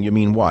own thing, you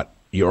mean what?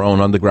 Your own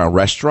underground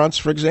restaurants,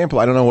 for example?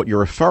 I don't know what you're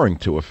referring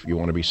to, if you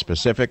want to be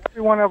specific.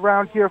 Everyone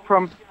around here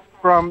from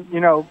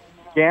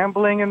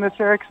gambling in this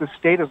area, because the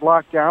state is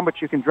locked down,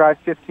 but you can drive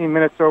 15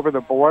 minutes over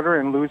the border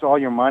and lose all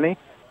your money.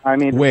 I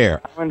mean,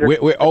 where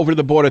over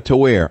the border to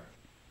where?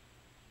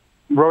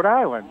 Rhode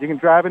Island. You can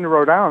drive into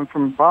Rhode Island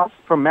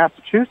from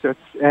Massachusetts,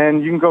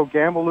 and you can go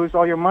gamble, lose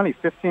all your money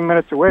 15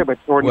 minutes away. But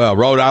well,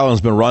 Rhode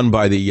Island's been run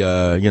by the,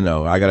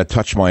 I got to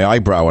touch my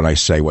eyebrow when I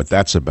say what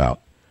that's about.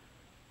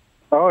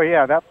 Oh,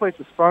 yeah, that place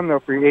is fun, though,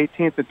 for your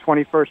 18th and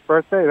 21st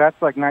birthday. That's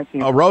like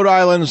 19... Rhode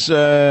Island's,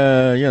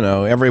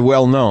 every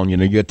well-known.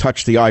 You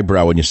touch the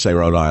eyebrow when you say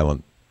Rhode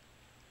Island.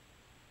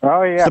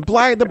 Oh, yeah.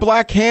 The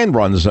Black Hand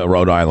runs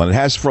Rhode Island. It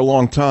has for a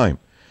long time.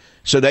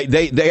 So they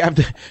have,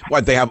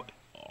 they have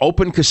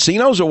open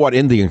casinos or what,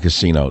 Indian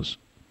casinos?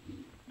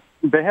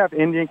 They have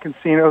Indian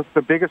casinos.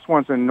 The biggest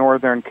one's in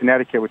northern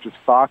Connecticut, which is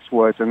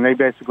Foxwoods, and they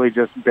basically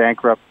just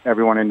bankrupt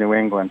everyone in New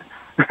England.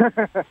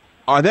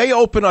 Are they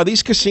open? Are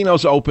these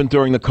casinos open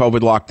during the COVID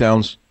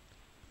lockdowns?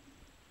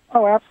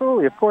 Oh,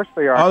 absolutely. Of course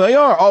they are. Oh, they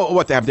are? Oh,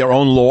 what, they have their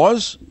own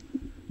laws?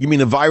 You mean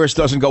the virus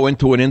doesn't go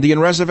into an Indian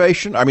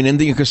reservation? I mean,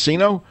 Indian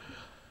casino?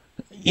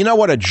 You know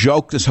what a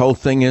joke this whole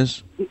thing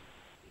is?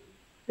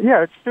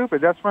 Yeah, it's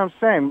stupid. That's what I'm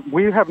saying.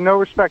 We have no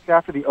respect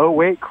after the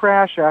 2008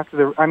 crash,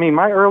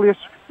 my earliest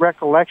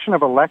recollection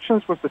of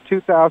elections was the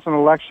 2000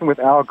 election with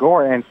Al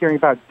Gore and hearing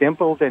about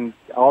dimples and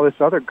all this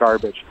other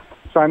garbage.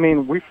 So, I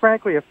mean, we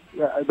frankly,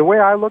 the way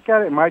I look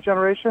at it in my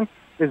generation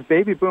is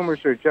baby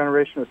boomers are a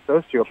generation of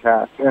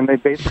sociopaths, and they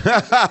basically...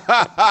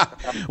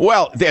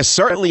 Well, there's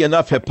certainly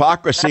enough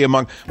hypocrisy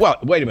among... Well,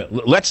 wait a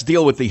minute. Let's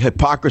deal with the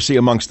hypocrisy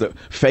amongst the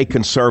fake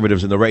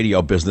conservatives in the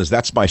radio business.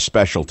 That's my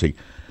specialty.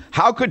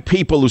 How could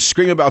people who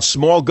scream about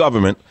small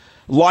government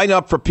line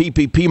up for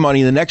PPP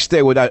money the next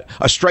day with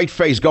a straight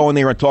face go in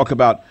there and talk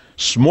about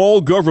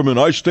small government?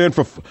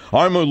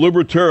 I'm a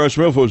libertarian. I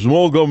stand for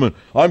small government.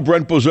 I'm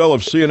Brent Bozell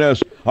of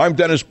CNS. I'm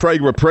Dennis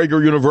Prager of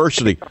Prager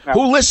University.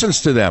 Who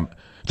listens to them?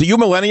 Do you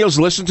millennials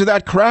listen to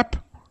that crap?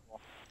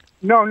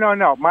 No.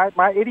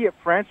 My idiot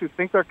friends who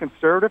think they're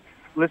conservative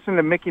listen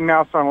to Mickey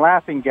Mouse on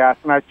Laughing Gas,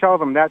 and I tell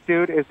them that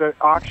dude is an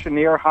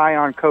auctioneer high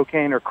on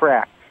cocaine or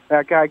crack.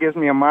 That guy gives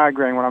me a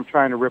migraine when I'm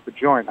trying to rip a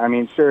joint. I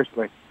mean,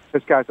 seriously.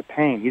 This guy's a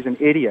pain. He's an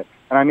idiot.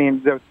 And I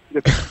mean, the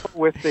people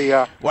with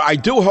the... Well, I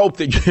do hope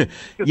that,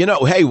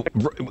 hey,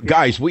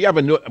 guys, we have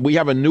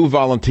a new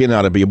volunteer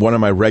now to be one of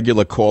my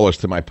regular callers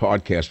to my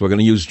podcast. We're going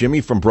to use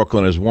Jimmy from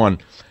Brooklyn as one.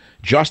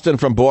 Justin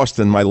from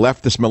Boston, my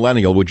leftist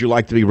millennial. Would you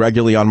like to be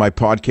regularly on my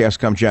podcast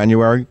come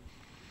January?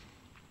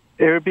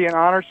 It would be an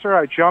honor, sir.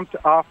 I jumped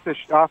off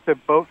the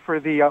boat for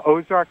the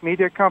Ozark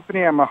Media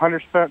Company. I'm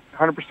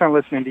 100%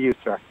 listening to you,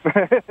 sir.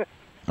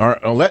 All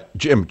right, let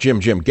Jim,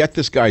 get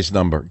this guy's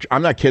number.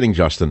 I'm not kidding,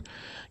 Justin.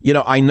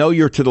 I know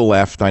you're to the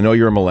left. I know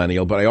you're a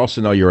millennial, but I also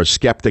know you're a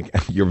skeptic.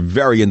 You're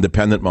very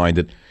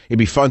independent-minded. It'd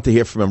be fun to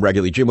hear from him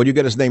regularly. Jim, would you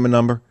get his name and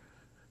number?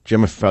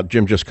 Jim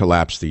just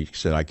collapsed. He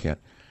said, I can't.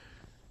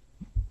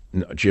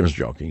 No, Jim's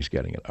joking. He's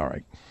getting it. All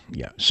right.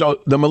 Yeah.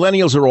 So the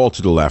millennials are all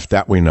to the left.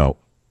 That we know.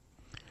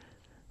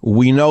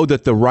 We know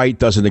that the right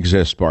doesn't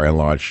exist by and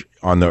large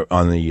in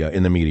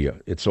the media.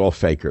 It's all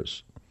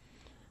fakers.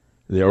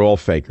 They're all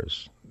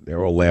fakers.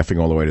 They're all laughing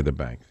all the way to the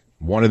bank.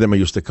 One of them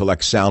used to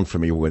collect sound for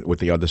me with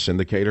the other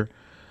syndicator.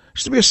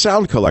 Used to be a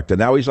sound collector.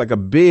 Now he's like a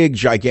big,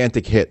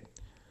 gigantic hit.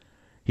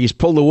 He's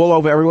pulled the wool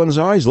over everyone's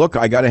eyes. Look,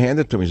 I got to hand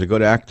it to him. He's a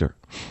good actor.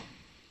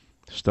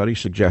 Study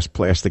suggests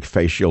plastic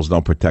face shields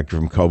don't protect you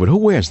from COVID. Who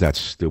wears that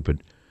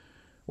stupid?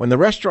 When the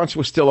restaurants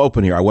were still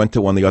open here, I went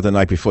to one the other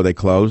night before they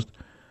closed.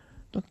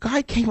 The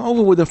guy came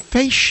over with a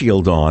face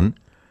shield on.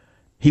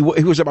 He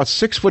was about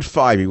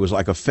 6'5". He was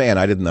like a fan.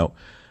 I didn't know.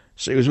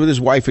 So he was with his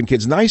wife and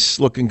kids. Nice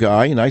looking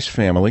guy, nice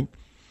family.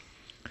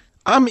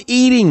 I'm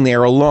eating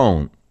there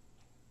alone.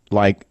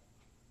 Like,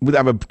 I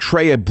have a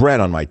tray of bread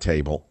on my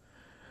table.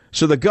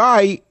 So the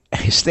guy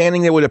is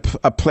standing there with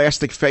a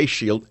plastic face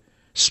shield,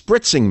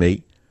 spritzing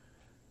me,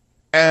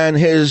 and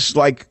his,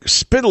 like,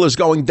 spittle is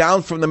going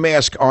down from the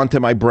mask onto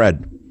my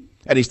bread.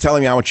 And he's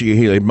telling me how much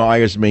he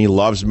admires me,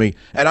 loves me,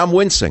 and I'm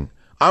wincing.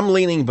 I'm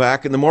leaning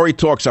back, and the more he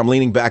talks, I'm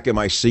leaning back in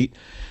my seat,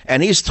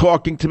 and he's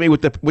talking to me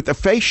with the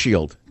face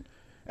shield.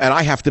 And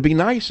I have to be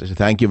nice. I said,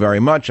 thank you very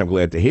much. I'm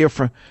glad to hear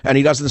from. And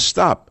he doesn't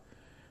stop.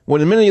 When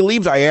the minute he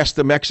leaves, I asked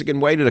the Mexican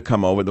waiter to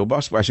come over, the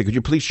busboy. I said, could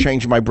you please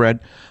change my bread?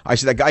 I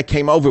said, that guy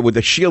came over with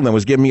the shield and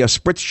was giving me a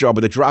spritz job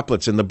with the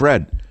droplets in the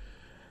bread.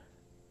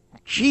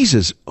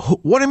 Jesus,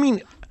 what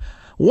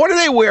are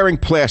they wearing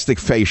plastic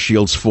face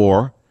shields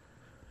for?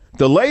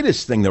 The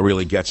latest thing that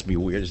really gets me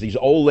weird is these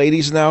old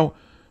ladies now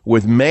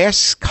with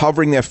masks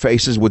covering their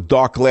faces with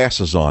dark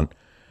glasses on.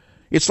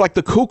 It's like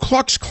the Ku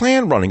Klux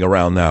Klan running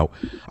around now.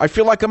 I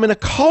feel like I'm in a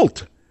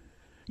cult.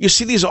 You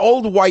see these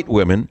old white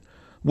women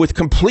with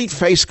complete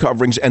face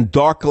coverings and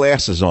dark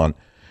glasses on.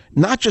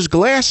 Not just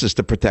glasses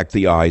to protect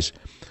the eyes,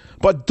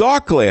 but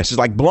dark glasses,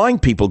 like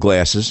blind people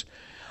glasses.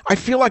 I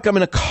feel like I'm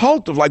in a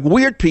cult of like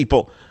weird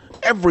people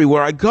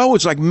everywhere I go.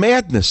 It's like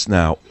madness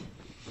now.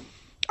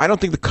 I don't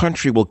think the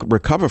country will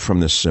recover from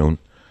this soon.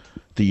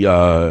 The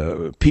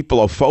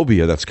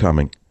peopleophobia that's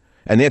coming.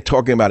 And they're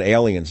talking about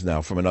aliens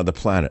now from another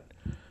planet.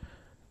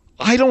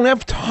 I don't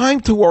have time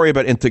to worry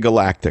about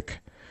intergalactic.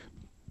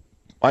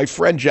 My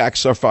friend Jack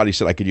Sarfati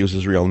said I could use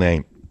his real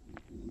name.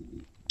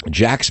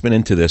 Jack's been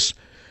into this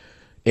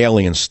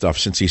alien stuff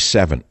since he's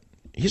 7.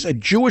 He's a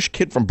Jewish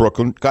kid from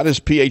Brooklyn, got his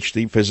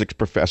PhD, physics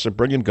professor,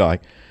 brilliant guy,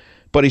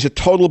 but he's a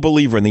total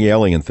believer in the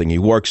alien thing. He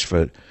works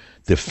for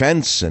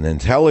defense and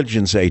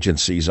intelligence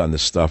agencies on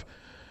this stuff.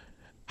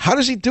 How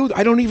does he do that?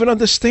 I don't even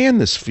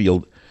understand this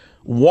field.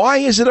 Why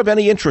is it of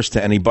any interest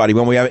to anybody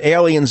when we have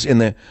aliens in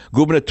the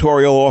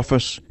gubernatorial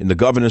office, in the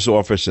governor's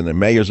office, in the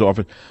mayor's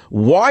office?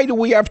 Why do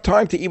we have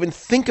time to even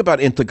think about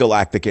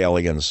intergalactic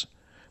aliens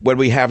when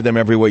we have them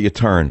everywhere you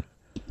turn?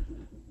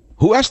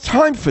 Who has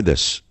time for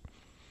this?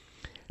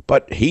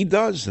 But he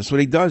does. That's what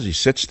he does. He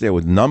sits there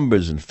with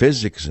numbers and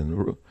physics.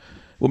 Well,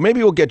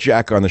 maybe we'll get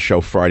Jack on the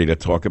show Friday to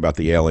talk about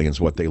the aliens,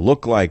 what they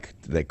look like.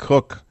 Do they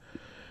cook?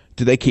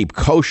 Do they keep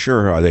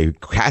kosher? Are they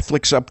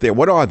Catholics up there?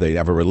 What are they? They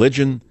have a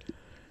religion?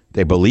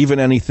 They believe in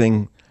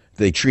anything? Do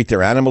they treat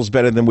their animals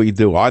better than we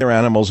do? Are there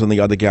animals in the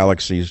other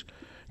galaxies?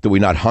 Do we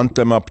not hunt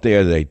them up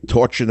there? Do they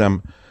torture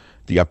them?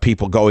 Do you have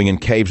people going in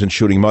caves and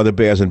shooting mother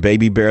bears and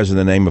baby bears in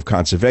the name of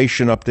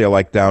conservation up there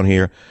like down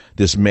here?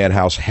 This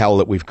madhouse hell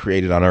that we've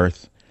created on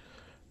Earth.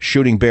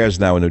 Shooting bears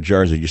now in New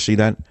Jersey. You see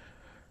that?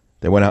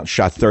 They went out and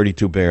shot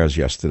 32 bears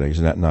yesterday.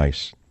 Isn't that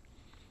nice?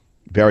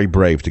 Very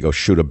brave to go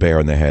shoot a bear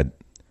in the head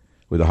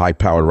with a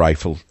high-powered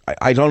rifle.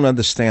 I don't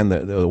understand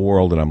the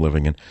world that I'm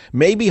living in.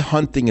 Maybe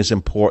hunting is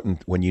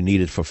important when you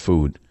need it for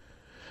food.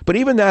 But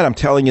even that, I'm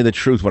telling you the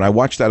truth. When I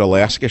watched that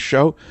Alaska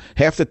show,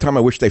 half the time I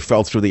wish they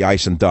fell through the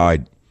ice and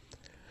died.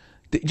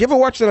 Did you ever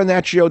watch that on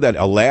Nat Geo, that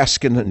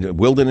Alaskan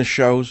wilderness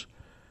shows?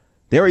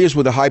 There he is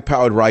with a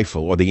high-powered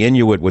rifle, or the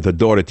Inuit with a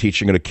daughter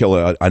teaching her to kill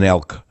an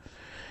elk.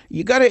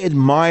 You got to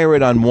admire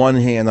it on one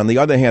hand. On the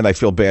other hand, I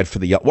feel bad for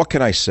the elk. What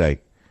can I say?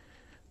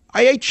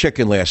 I ate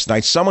chicken last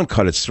night. Someone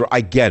cut its throat.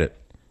 I get it.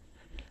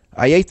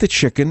 I ate the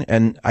chicken,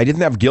 and I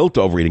didn't have guilt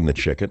over eating the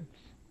chicken.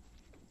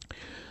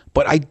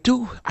 But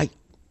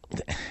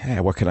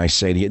what can I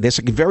say to you? It's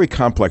very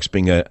complex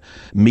being a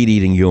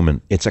meat-eating human.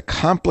 It's a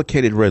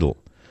complicated riddle.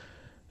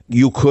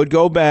 You could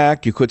go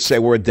back. You could say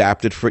we're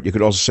adapted for it. You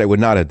could also say we're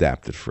not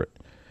adapted for it.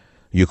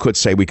 You could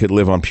say we could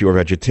live on pure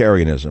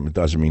vegetarianism. It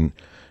doesn't mean...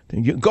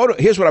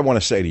 Here's what I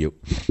want to say to you,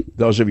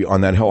 those of you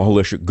on that whole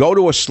issue. Go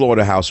to a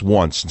slaughterhouse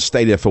once and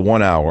stay there for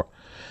 1 hour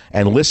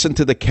and listen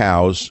to the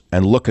cows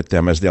and look at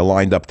them as they're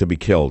lined up to be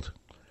killed.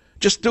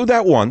 Just do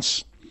that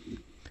once,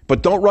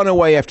 but don't run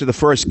away after the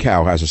first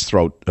cow has its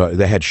throat,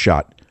 the head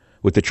shot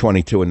with the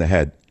 .22 in the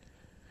head.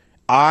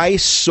 I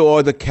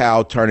saw the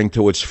cow turning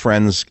to its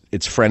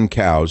friend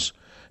cows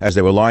as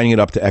they were lining it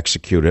up to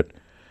execute it,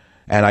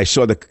 and I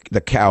saw the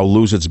cow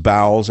lose its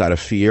bowels out of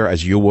fear,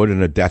 as you would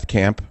in a death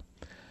camp.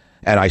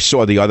 And I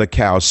saw the other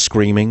cows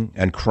screaming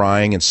and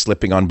crying and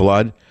slipping on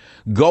blood.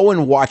 Go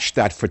and watch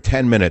that for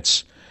 10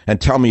 minutes and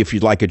tell me if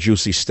you'd like a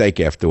juicy steak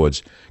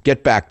afterwards.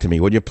 Get back to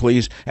me, would you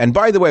please? And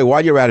by the way,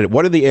 while you're at it,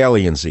 what do the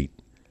aliens eat?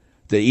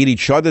 Do they eat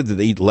each other? Do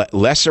they eat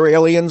lesser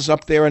aliens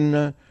up there in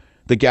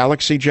the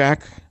galaxy,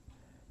 Jack?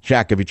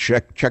 Jack, have you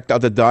checked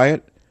out the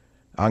diet?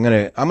 I'm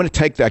gonna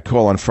take that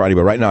call on Friday,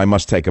 but right now I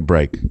must take a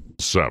break.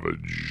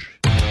 Savage.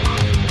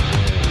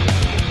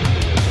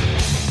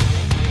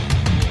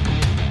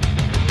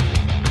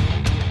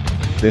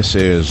 This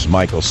is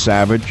Michael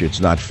Savage. It's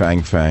not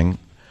Fang Fang.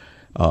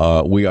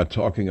 We are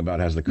talking about,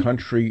 has the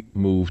country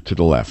moved to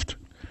the left?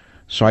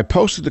 So I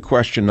posted the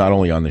question not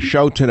only on the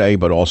show today,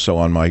 but also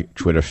on my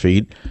Twitter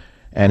feed.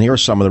 And here are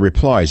some of the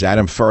replies.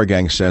 Adam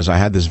Furgang says, I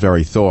had this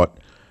very thought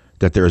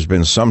that there has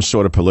been some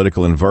sort of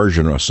political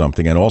inversion or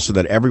something, and also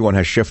that everyone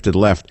has shifted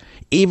left.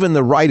 Even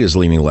the right is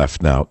leaning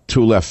left now,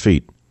 2 left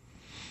feet.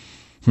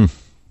 And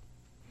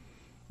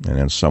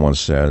then someone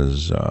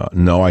says,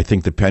 no, I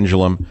think the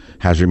pendulum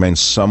has remained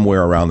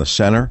somewhere around the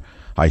center.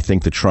 I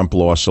think the Trump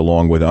loss,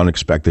 along with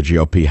unexpected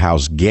GOP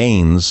House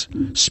gains,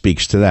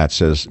 speaks to that,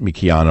 says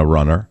Mikiana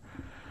Runner.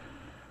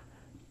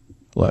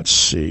 Let's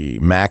see.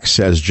 Max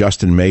says,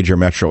 just in major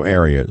metro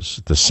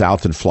areas, the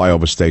South and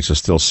flyover states are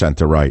still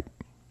center-right.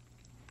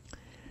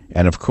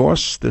 And, of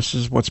course, this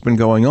is what's been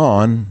going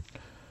on.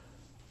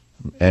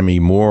 Emmy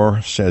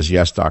Moore says,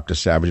 yes, Dr.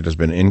 Savage, it has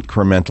been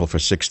incremental for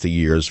 60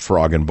 years,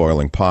 frog in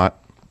boiling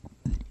pot.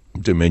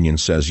 Dominion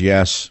says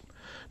yes.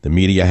 The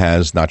media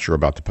has, not sure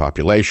about the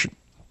population.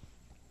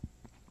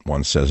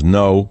 One says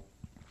no.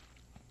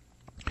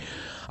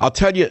 I'll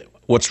tell you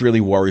what's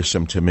really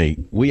worrisome to me.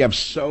 We have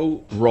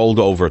so rolled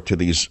over to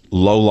these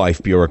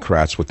low-life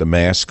bureaucrats with the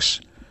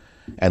masks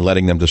and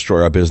letting them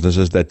destroy our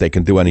businesses that they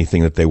can do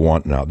anything that they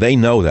want now. They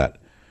know that.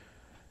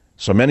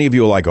 So many of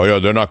you are like, oh, yeah,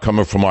 they're not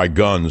coming for my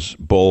guns.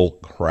 Bull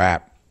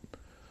crap.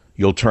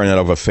 You'll turn it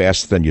over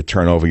faster than you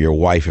turn over your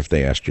wife if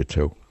they asked you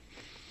to.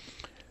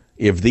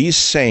 If these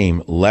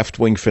same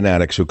left-wing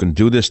fanatics who can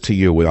do this to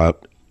you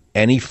without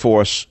any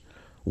force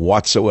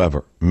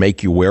whatsoever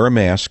make you wear a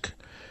mask,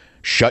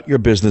 shut your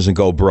business and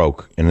go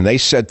broke, and then they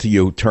said to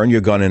you, turn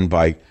your gun in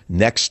by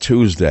next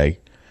Tuesday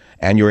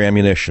and your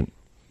ammunition,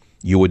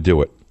 you would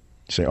do it.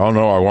 Say, oh,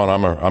 no,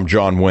 I'm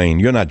John Wayne.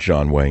 You're not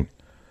John Wayne.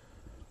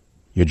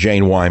 You're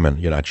Jane Wyman.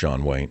 You're not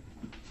John Wayne.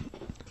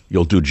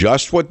 You'll do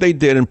just what they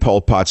did in Pol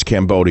Pot's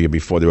Cambodia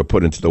before they were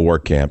put into the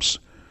work camps.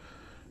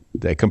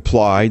 They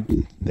complied.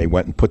 They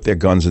went and put their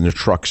guns in their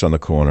trucks on the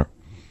corner.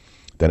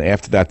 Then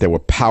after that, they were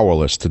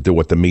powerless to do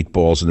what the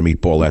meatballs and the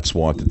meatballettes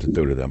wanted to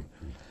do to them.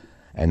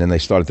 And then they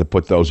started to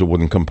put those who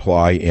wouldn't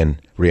comply in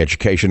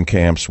re-education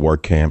camps,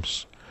 work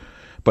camps.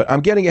 But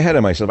I'm getting ahead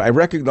of myself. I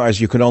recognize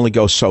you can only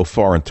go so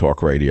far in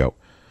talk radio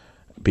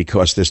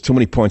because there's too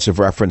many points of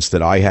reference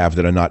that I have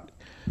that are not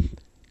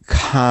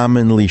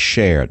commonly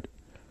shared.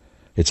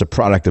 It's a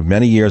product of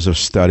many years of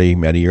study,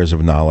 many years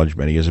of knowledge,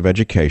 many years of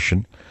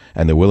education,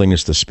 and the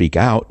willingness to speak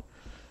out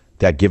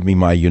that give me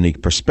my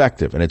unique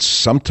perspective. And it's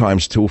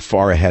sometimes too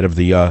far ahead of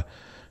the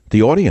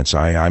audience.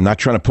 I'm not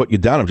trying to put you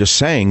down. I'm just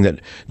saying that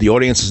the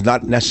audience is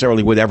not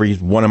necessarily with every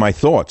one of my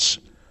thoughts,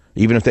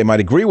 even if they might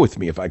agree with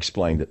me if I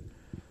explained it.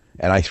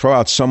 And I throw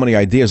out so many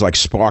ideas like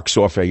sparks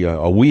off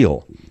a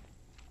wheel,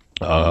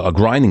 a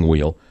grinding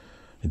wheel,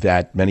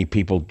 that many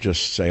people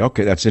just say,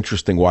 okay, that's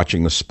interesting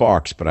watching the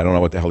sparks, but I don't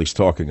know what the hell he's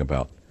talking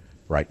about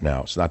right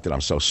now. It's not that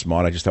I'm so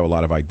smart. I just have a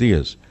lot of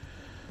ideas.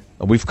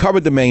 We've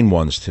covered the main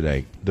ones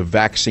today. The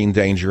vaccine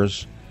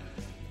dangers.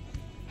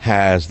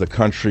 Has the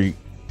country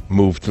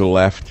moved to the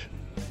left?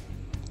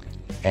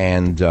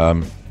 And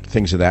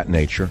things of that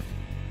nature.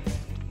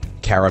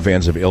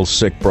 Caravans of ill,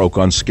 sick, broke,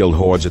 unskilled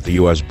hordes at the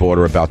U.S.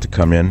 border about to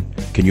come in.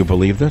 Can you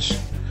believe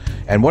this?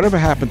 And whatever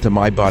happened to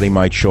my body,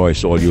 my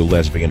choice, all you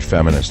lesbian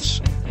feminists?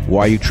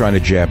 Why are you trying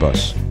to jab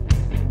us?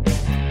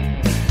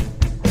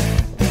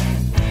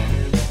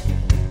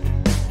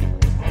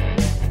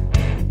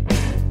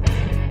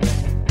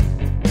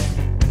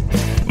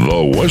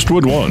 The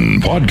Westwood One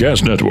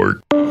Podcast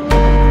Network.